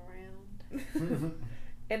 Clowning around.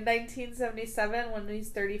 In 1977, when he was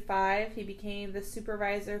 35, he became the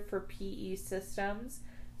supervisor for PE systems.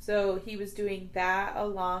 So he was doing that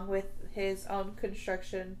along with his own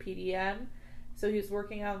construction PDM. So he was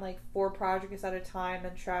working on like 4 projects at a time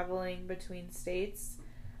and traveling between states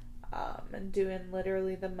and doing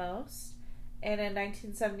literally the most. And in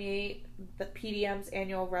 1978, the PDM's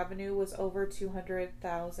annual revenue was over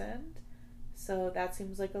 $200,000. So that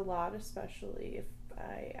seems like a lot, especially if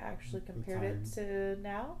I actually compared it to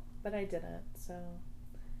now, but I didn't. So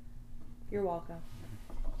you're welcome.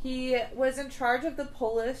 He was in charge of the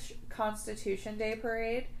Polish Constitution Day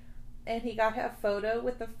parade, and he got a photo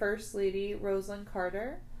with the First Lady, Rosalind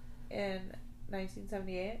Carter, in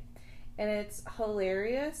 1978. And it's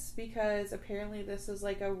hilarious because apparently this is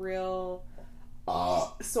like a real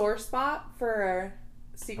sore spot for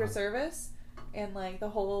Secret Service and like the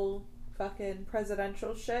whole fucking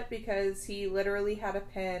presidential shit, because he literally had a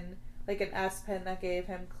pin, like an S pin that gave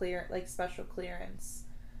him special clearance.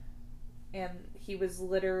 And he was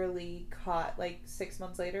literally caught like 6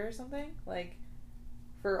 months later or something, like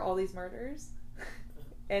for all these murders.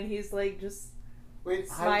 And he's like just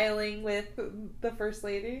smiling with the First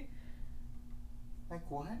Lady. Like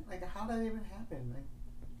what? Like how did that even happen? Like,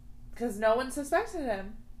 because no one suspected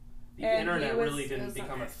him. The And internet he was- really didn't it was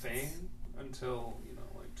become a not- thing until, you know,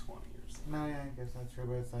 like 20 years ago. no, yeah, I guess that's true,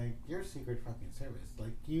 but it's like you're Secret fucking Service.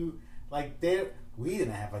 Like we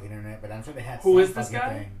didn't have fucking internet, but I'm sure they had. Who some is this fucking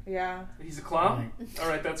guy? Thing. Yeah. He's a clown?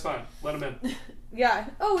 Alright, that's fine. Let him in. Yeah.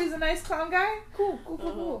 Oh, he's a nice clown guy? Cool.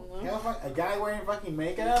 A guy wearing fucking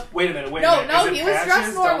makeup. Wait a minute. No, Is it he was patches?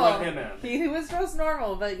 dressed Don't normal. let him in. He was dressed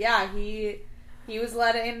normal, but yeah, he was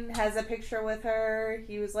let in, has a picture with her.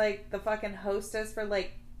 He was like the fucking hostess for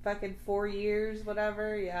like fucking 4 years,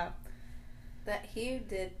 whatever. Yeah. That he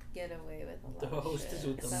did get away with a lot The of hostess shit.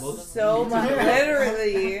 with the That most- was So much,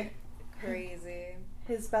 literally. crazy.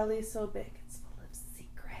 His belly's so big, it's full of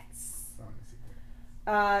secrets.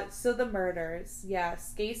 Oh, So the murders.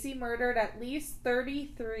 Yes, Gacy murdered at least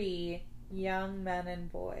 33 young men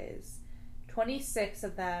and boys. 26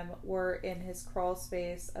 of them were in his crawl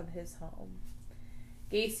space of his home.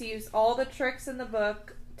 Gacy used all the tricks in the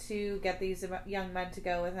book to get these young men to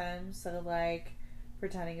go with him. So, like,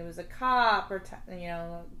 pretending it was a cop, or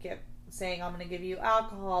saying, I'm going to give you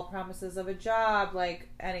alcohol, promises of a job, like,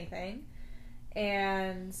 anything.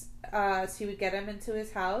 And so he would get him into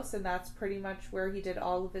his house, and that's pretty much where he did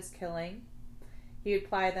all of his killing. He would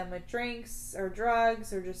ply them with drinks or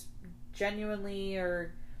drugs, or just genuinely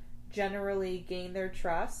or generally gain their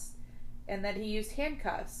trust. And then he used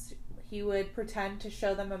handcuffs. He would pretend to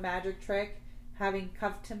show them a magic trick, having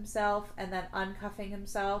cuffed himself and then uncuffing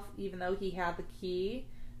himself, even though he had the key.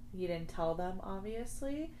 He didn't tell them,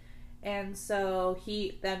 obviously. And so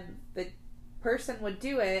the person would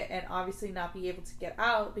do it and obviously not be able to get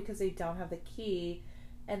out because they don't have the key.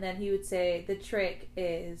 And then he would say, the trick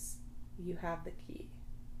is you have the key.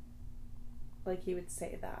 Like, he would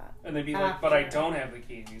say that. And they'd be like, After. but I don't have the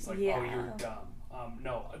key. And he's like, Yeah. oh, you're dumb.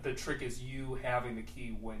 No, the trick is you having the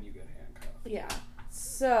key when you get handcuffed. Yeah.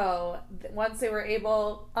 So, once they were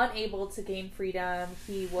unable to gain freedom,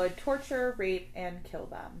 he would torture, rape, and kill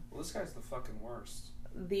them. Well, this guy's the fucking worst.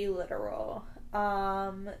 The literal.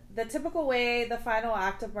 The typical way the final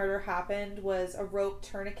act of murder happened was a rope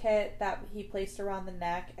tourniquet that he placed around the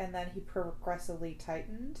neck, and then he progressively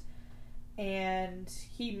tightened. And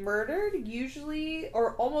he murdered usually,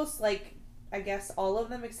 or almost like, I guess all of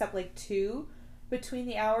them except like 2, between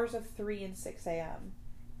the hours of 3 and 6 a.m.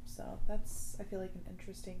 So that's, I feel like, an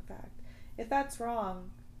interesting fact. If that's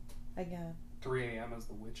wrong, again, 3 a.m. is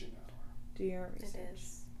the witching hour. do your research. It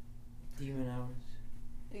is. Demon hours.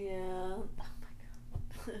 Yeah. Oh my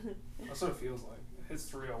god. That's what it feels like. It's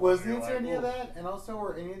 3:01. Was You're there like, any of "Ooh." that? And also,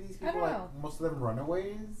 were any of these I people don't like know. most of them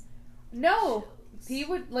runaways? No, he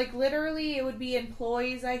would, like, literally, it would be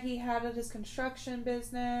employees that he had at his construction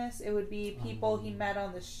business. It would be people he met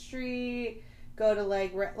on the street. Go to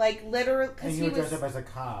like literally, And because he he would dress was up as a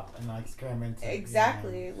cop and like scare him into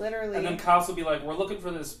exactly, literally. And then cops will be like, we're looking for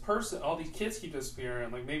this person. All these kids keep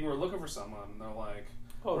disappearing. Like, maybe we're looking for someone. And they're like,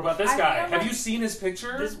 Oh, what about this I guy? feel Have like you seen his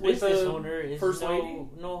picture this with business the owner is first lady?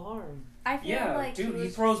 no harm. I feel Yeah, like dude, he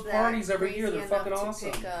was throws that parties every year. crazy They're fucking enough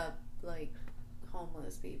awesome. To pick up like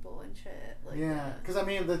homeless people and shit. Like Yeah, that. because I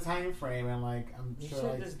mean the time frame and like I'm You sure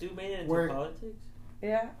said like this dude made it into where- politics?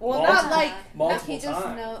 Yeah. Well, Multiple- not like multiple he just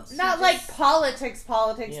times. knows. not like politics,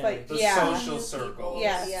 Yeah, but The yeah, social circle.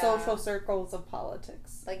 yeah, social circles of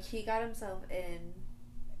politics. Like he got himself in.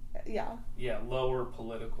 Yeah, Yeah, lower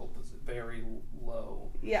political, very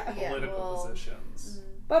low yeah, Yeah, political well, positions.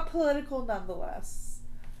 but political nonetheless.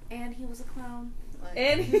 And he was a clown. Like,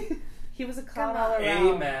 And he was a clown Come all on. around.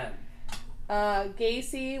 Amen.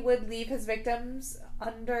 Gacy would leave his victims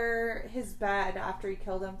under his bed after he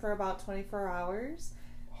killed them for about 24 hours,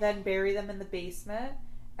 then bury them in the basement,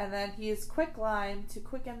 and then he used quicklime to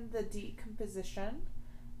quicken the decomposition.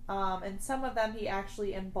 And some of them he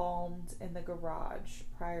actually embalmed in the garage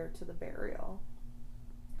prior to the burial.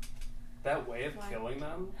 That way of Why? killing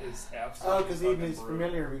them is Oh, absolutely because fucking he was brutal.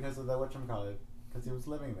 familiar because of the whatchamacallit. Because he was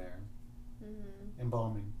living there.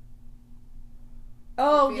 Embalming.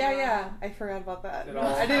 Oh, Could be yeah, wrong. yeah. I forgot about that. It all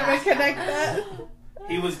I didn't even connect that.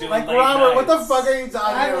 He was doing Like, late Robert, what the nights. fuck are you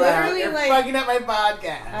talking I'm about? literally You're like- fucking up my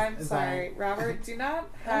podcast. I'm It's sorry, fine. Robert. Do not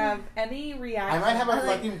have any reaction. I might have a Like,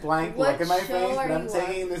 fucking blank what look in my show face, are but I'm you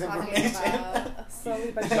taking this talking information. about?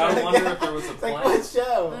 Slowly but You gotta surely. wonder if there was a It's like, plan. what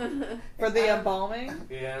show? For the embalming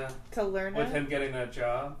Yeah, to learn with it. him getting that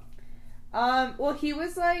job. Well, he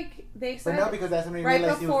was like they But said no, because that's when he right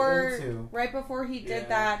realized before he was into. right before he did Yeah.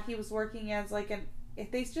 that, he was working as like an. If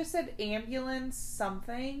they just said ambulance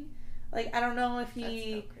something, like I don't know if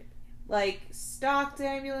he like stocked the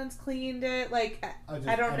ambulance, cleaned it, like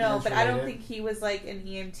I don't know, but I don't think he was like an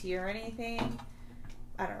EMT or anything.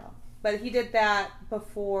 I don't know, but he did that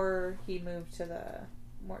before he moved to the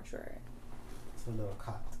mortuary. It's a little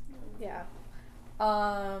cot. Yeah.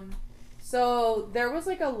 So there was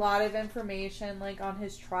like a lot of information like on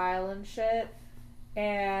his trial and shit.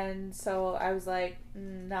 And so I was like,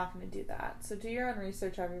 not gonna do that. So do your own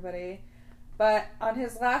research, everybody. But on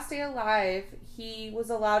his last day alive, he was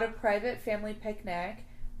allowed a private family picnic.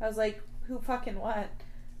 I was like, who fucking what?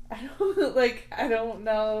 I don't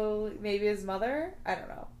know. Maybe his mother? I don't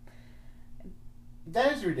know.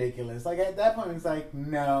 That is ridiculous. Like, at that point, it's like,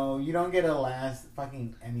 no, you don't get a last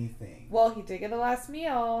fucking anything. Well, he did get a last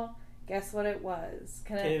meal. Guess what it was?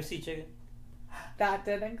 KFC chicken. That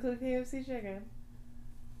did include KFC chicken.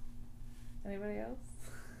 Anybody else?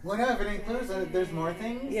 Well, no, if it includes, there's more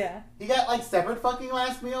things. Yeah. You got, like, separate fucking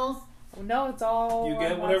last meals? Well, no, it's all. You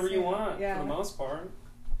get one whatever last you meal. want Yeah. for the most part.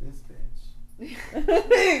 This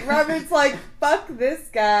bitch. Robert's like, fuck this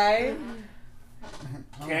guy.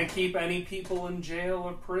 Can't keep any people in jail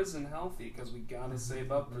or prison healthy because we gotta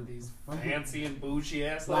save up for these fancy and bougie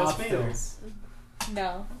ass last Lobster. meals.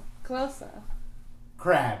 No. Closer.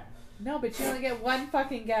 Crab. No, but you only get one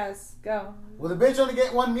fucking guess. Go. Well, the bitch only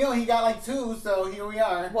get one meal. He got, like, two, so here we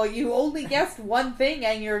are. Well, you only guessed one thing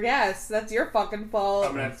and your guess. That's your fucking fault.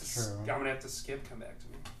 I'm gonna have That's to. true. I'm gonna have to skip. Come back to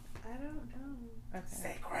me. I don't know. Okay.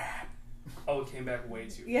 Say crab. Oh, it came back way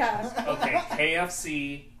too. Yeah. fast. Okay,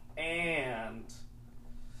 KFC and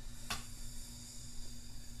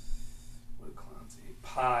what did clowns eat?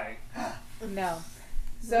 Pie. No.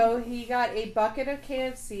 So he got a bucket of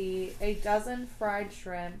KFC, a dozen fried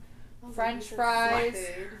shrimp, French fries, It's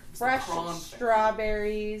the fresh prawn thing.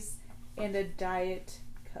 strawberries, and a Diet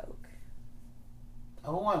Coke. I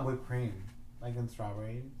want whipped cream. Like in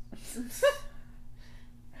strawberries.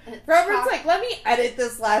 Robert's like, let me edit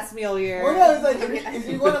this last meal here. Well, no, it's like, if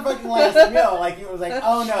you want a fucking last meal, like, it was like,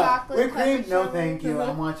 oh no, Chocolate whipped cream? covered No, sugar. thank you.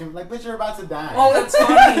 I'm watching, like, bitch, you're about to die. Oh, that's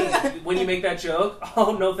funny. When you make that joke,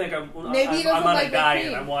 oh no, thank I'm. Maybe he doesn't I'm on like a the diet.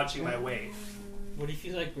 cream. I'm watching my weight. What if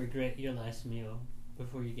you like regret your last meal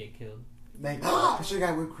before you get killed? Like, I should have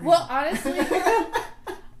got whipped cream. Well,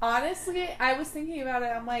 honestly, I was thinking about it.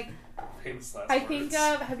 I'm like, Famous last I words. think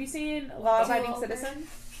of. Have you seen Law Abiding Citizen?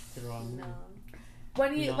 The wrong No.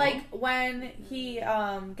 When he No. when he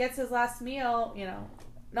gets his last meal, you know,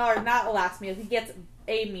 no, or not a last meal. He gets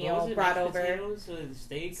a What meal was it, brought mashed over. potatoes with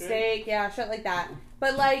steak, right? Steak, yeah, shit like that.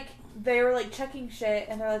 But like they were like checking shit,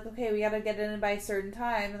 and they're like, okay, we gotta get it in by a certain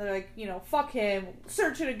time, and they're like, you know, fuck him,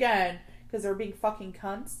 search it again, because they're being fucking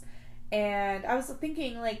cunts. And I was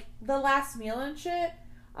thinking like the last meal and shit.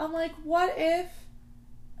 I'm like, what if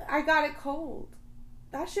I got it cold?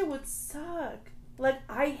 That shit would suck. Like,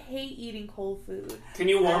 I hate eating cold food. Can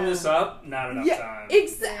you warm this up? Not enough time.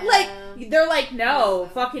 Exactly. Yeah. Like, they're like, no,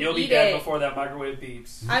 fucking You'll be eat dead it. before that microwave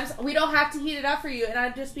beeps. We don't have to heat it up for you. And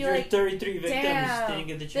I'd just be You're like, 33 victims damn, didn't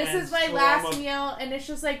get the chance. this is my to last warm up. meal, and it's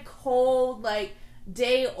just like cold, like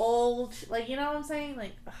day old. Like, you know what I'm saying?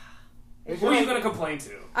 Like, Who are you gonna complain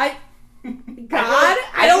to? God,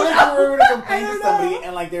 I don't feel like know. we're gonna complain I to don't somebody, know.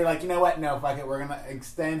 and like they're like, you know what? No, fuck it. We're gonna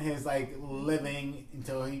extend his like living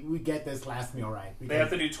until we get this last meal right. They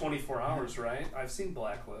have to do 24 hours, right? I've seen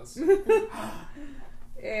Blacklist.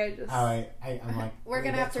 And just, I'm like, We're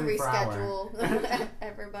gonna have to 24 hour. reschedule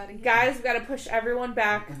everybody. guys, we gotta push everyone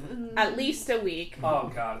back at least a week.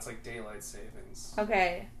 Oh god, it's like daylight savings.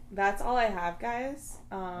 Okay, that's all I have, guys.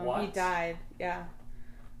 He What? died. Yeah.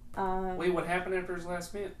 Wait, what happened after his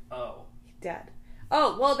last meal? Oh. Dead.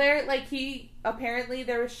 Oh, well, apparently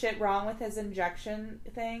there was shit wrong with his injection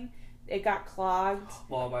thing. It got clogged.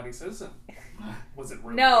 Law-abiding citizen. Was it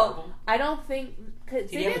really No, horrible? I don't think, cause Did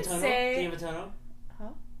they he have a didn't tunnel? say. Did he have a tunnel?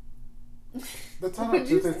 The tunnel What'd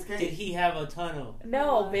you to say? escape. Did he have a tunnel?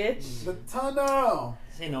 No, bitch. The tunnel.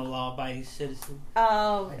 Say no law-abiding citizen. I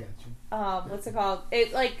got you. What's it called?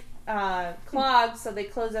 It clogged, so they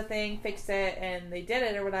closed the thing, fixed it, and they did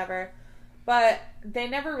it or whatever. But they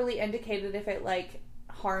never really indicated if it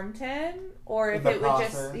harmed him or if The it would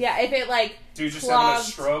just process. if it Dude just having a clogged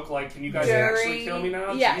stroke, like, can you guys actually kill me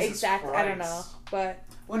now? Yeah, Jesus exactly. I don't know, Christ. but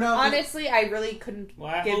Well, no, honestly, I really couldn't Well,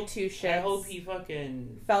 I give hope, two shits. I hope he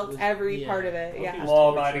fucking Felt was- every part of it, I hope yeah. he was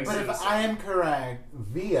Law-abiding tortured. but if I am correct,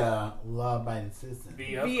 via law-abiding citizen,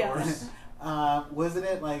 Via, of Via. course. wasn't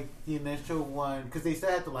it like the initial one? Because they still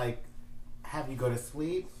had to have you go to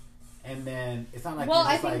sleep, and then it's not like well, you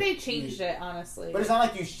I just, think like, they changed you, it honestly. But it's not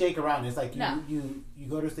like you shake around. It's like No. you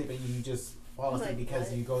go to sleep and you just fall asleep Like because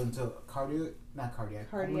what? you go into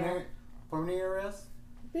pulmonary arrest.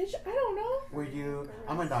 Bitch, I don't know. Where you?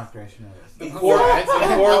 I'm a doctor. I should know The this. court- Sorry. the court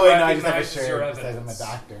Oh, wait, no, I just have a recognizes your shirt that says I'm a evidence.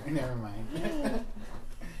 doctor. Never mind.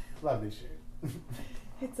 Lovely shirt.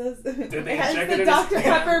 It says they it inject has it the in his Dr.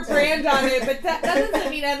 Pepper hands? brand on it, but that doesn't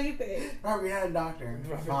mean anything. Robert, you're not a doctor.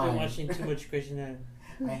 Robert's Fine. been watching too much Grey's Anatomy.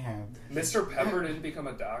 I have. Mr. Pepper didn't become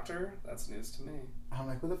a doctor? That's news to me. I'm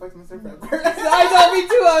like, who the fuck's Mr. Pepper? I know, me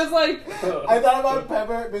too. I was like, I thought about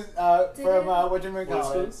Pepper from What's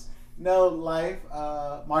whatchamacallit. this? No, Life,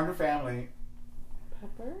 Modern Family.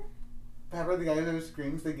 Pepper? Pepper, the guy who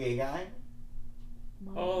screams, the gay guy.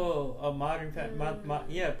 Oh, a Modern Family.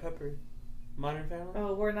 Yeah, Pepper. Modern Family.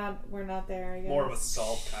 Oh, we're not there. I guess. More of a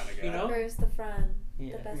salt kind of guy. You know? Where's the friend?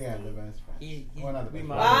 Yeah. The best Yeah, thing. the best friend. He Well, not the best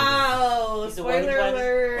remodeled. Wow! He's the one who Spoiler planted-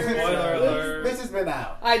 alert! Spoiler alert. This has been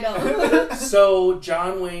out. I know. So,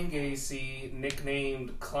 John Wayne Gacy,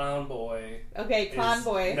 nicknamed Clown Boy. Okay, Clown is-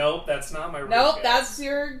 Boy. Nope, that's not my real Nope, guess. that's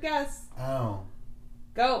your guess. Oh,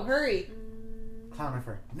 Go, hurry.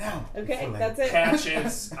 Clownifer. No. Okay, It's so late. that's it.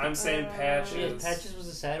 Patches. I'm saying Yeah, Patches. Patches was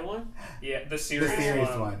the sad one. Yeah, the The serious, serious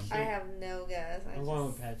one. one. I have no guess. I'm going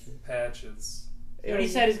with Patches. Patches. What he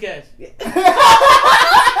said his guess.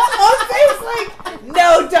 Jose's like,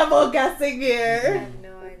 no double guessing I here. have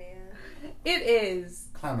no idea. It is.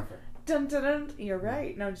 Clownifer. Dun, dun, dun. You're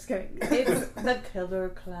right. No, I'm just kidding. It's the Killer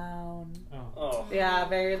Clown. Oh, Oh, Yeah,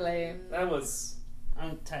 very lame. that was.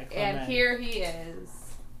 I'm tight. And here he is.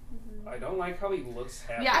 I don't like how he looks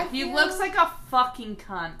happy. Yeah, he looks like a fucking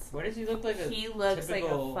cunt. Why does he look like a He looks like a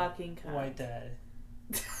typical fucking cunt. white dad?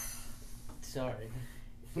 Sorry.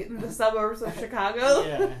 In the suburbs of Chicago.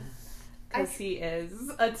 Yeah. Because he is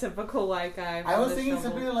a typical white guy. I from was the thinking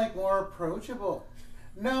shovel. something more approachable.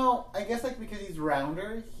 No, I guess because he's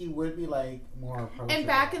rounder, he would be more approachable. And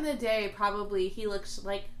back in the day, probably he looks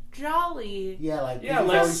jolly. yeah, Yeah, he's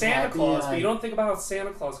like always Santa happy, Claus, and, but you don't think about how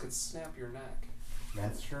Santa Claus could snap your neck.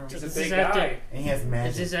 That's true. He's a This big is after- guy. And he has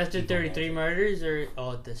magic. Is this after People 33 magic. murders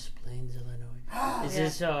or Des Plaines, Illinois? Is Yeah.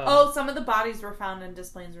 this Oh, some of the bodies were found in Des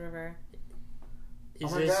Plaines River.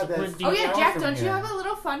 Is Oh my this God, that's- when, do Oh you- yeah, I Jack, from don't you here. have a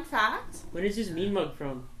little fun fact? when is this mean mug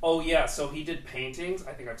from? Oh yeah, so he did paintings.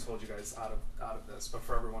 I think I've told you guys out of this, but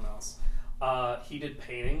for everyone else, he did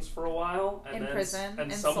paintings for a while, and In then prison,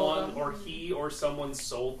 and and someone sold them. or he or someone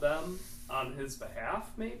sold them on his behalf,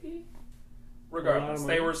 maybe. A lot Regardless, of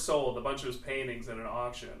they money. were sold. A bunch of his paintings at an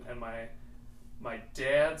auction, and my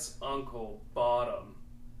dad's uncle bought them,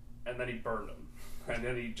 and then he burned them, and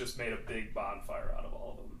then he just made a big bonfire out of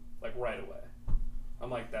all of them, right away. I'm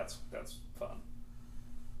like, that's fun.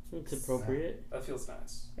 It's appropriate. That feels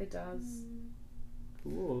nice. It does.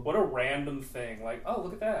 Ooh. What a random thing. Oh,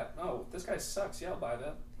 look at that. Oh, this guy sucks. Yeah, I'll buy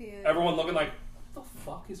that. Yeah. Everyone looking like, what the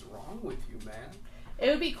fuck is wrong with you, man? It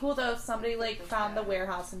would be cool though if somebody found the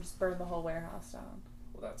warehouse and just burned the whole warehouse down.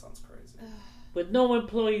 Well, that sounds crazy. But no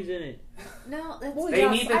employees in it. No, that's Well, They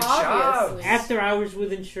yes, need the obviously. jobs. After hours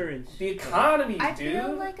with insurance. The economy, I dude.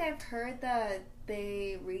 feel like I've heard that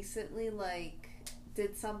they recently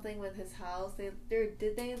did something with his house. Did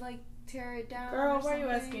they tear it down? Girl, or why are you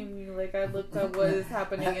something? asking me? I looked up what is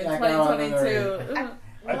happening in Like, I don't know. 2022.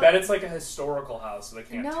 I bet it's like a historical house, so they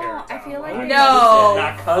can't No, tear it I down. feel like Why they- No,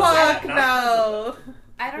 Not 'cause of that, fuck not no.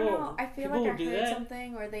 I don't Well, know. I feel people like I do heard that.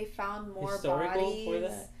 something, or they found more Historical bodies. for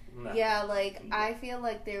that. No. Yeah, I feel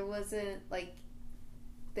like there wasn't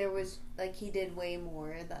there was like he did way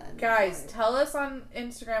more than Guys, what- tell us on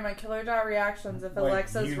Instagram at killer.reactions if What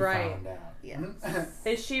Alexa's you right. found out. Yes.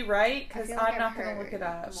 Is she right? I Because feel like I'm not I've going to heard look it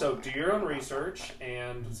up. So do your own research,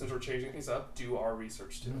 and since we're changing things up, do our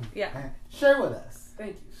research too. Yeah. Share with us.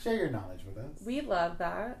 Thank you. Share your knowledge with us. We love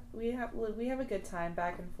that. We have a good time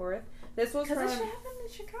back and forth. This was Because from it should happen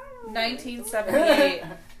in Chicago. 1978.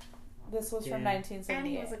 This was from Yeah. 1978. And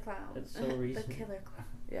he was a clown. That's so the recent. killer clown.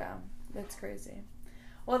 Yeah, that's crazy.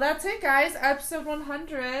 Well, that's it, guys. Episode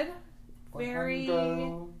 100. Very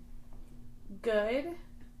 100. good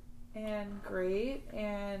and great.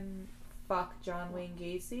 And fuck John Wayne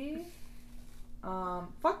Gacy.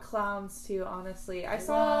 Fuck clowns too. Honestly, I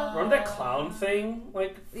saw. Remember that clown thing?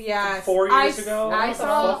 Like Yes, 4 years ago? I What the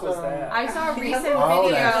saw. fuck was that? I saw a recent Oh,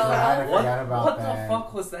 video. that's right. I What, forgot about what that. the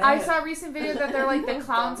fuck was that? I saw a recent video that they're like, the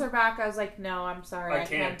clowns are back. I was like, no, I'm sorry, I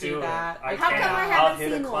can't do it. that. I How can't. come I I'll haven't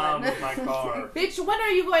hit a seen clown one? with my car. Bitch, when are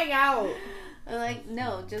you going out? I'm like,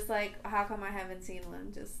 no, just like, how come I haven't seen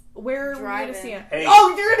one? Just Where are we Driving. gonna see them? Hey.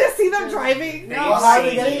 Oh, you're gonna see them driving? They no, Well, how are see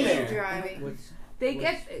they getting you. there? driving. What's They what's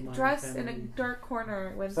get Modern dressed in a Family? dark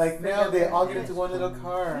corner when It's like, no, they all get into one little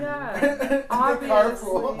car. Yeah, The obviously.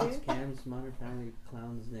 carpool. What's Cam's Modern Family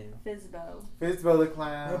clown's name? Fizbo. Fizbo the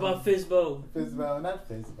clown. What about Fizbo? Fizbo? Not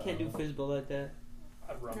Fizbo. Can't do Fizbo like that.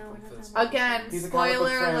 I'd run No, from we're not this. talking Again, He's a comic book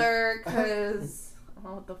spoiler friend. alert, because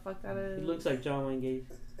what the fuck that He is? looks like John Wayne Gacy.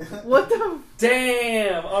 What the?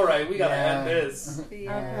 Damn! Alright, we gotta Yeah. end this.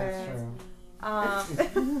 Yeah, that's Okay.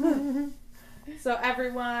 true. So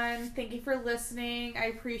everyone, thank you for listening. I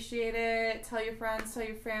appreciate it. Tell your friends, tell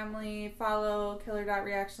your family. Follow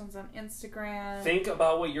killer.reactions on Instagram. Think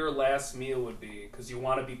about what your last meal would be, because you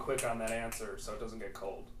want to be quick on that answer so it doesn't get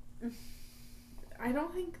cold. I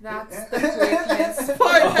don't think that's the quickness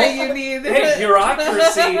part that you need. Hey,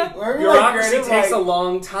 bureaucracy! We're Bureaucracy like, takes a like-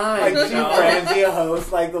 long time. Like you Chief know? Ramsey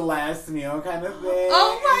host, like the last meal kind of thing.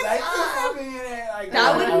 Oh my like, God. just have a minute. Like,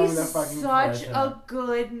 That I'm would be the fucking such person. a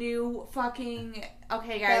good new fucking.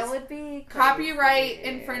 Okay, That guys. would be Copyright crazy.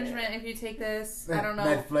 infringement if you take this. I don't know.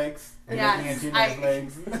 Netflix. And Yes, looking at you,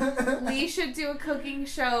 Netflix. We should do a cooking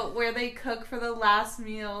show where they cook for the last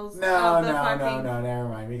meals No, of the no, fucking. no, never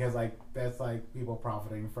mind. Because like that's like people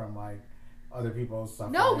profiting from like other people's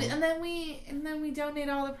suffering. No, and then we donate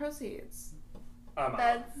all the proceeds. I'm out.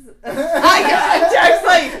 That's Jack's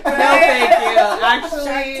like, no, thank you. Shark Actually,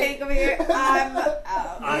 Tank over here. I'm out.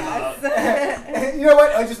 I'm Yes. You know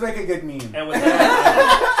what? I'll just make a good meme. And with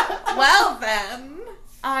that, well then,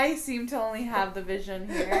 I seem to only have the vision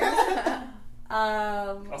here.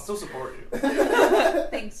 I'll still support you.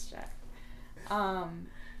 Thanks, Jack.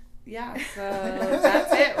 Yeah, so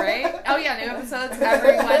that's it, right? Oh yeah, new episodes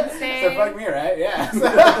every Wednesday. So fuck me, right? Yeah.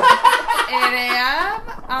 8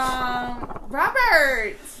 a.m.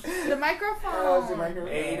 Robert, the microphone. Oh, it's the microphone.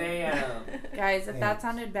 8 a.m. Guys, if that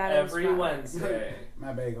sounded bad, it was every Robert. Wednesday.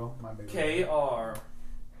 My bagel. KR.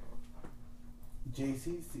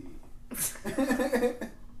 JCC.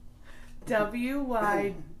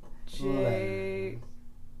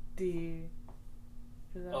 WYJD.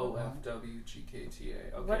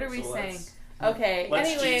 OFWGKTA. Okay, What are we so saying? let's- Okay, Let's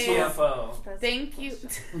anyways. GTFO. That's Thank you.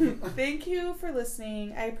 bullshit. Thank you for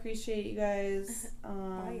listening. I appreciate you guys.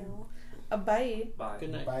 Bye, y'all. Bye. Bye.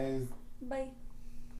 Good night. Bye. Bye.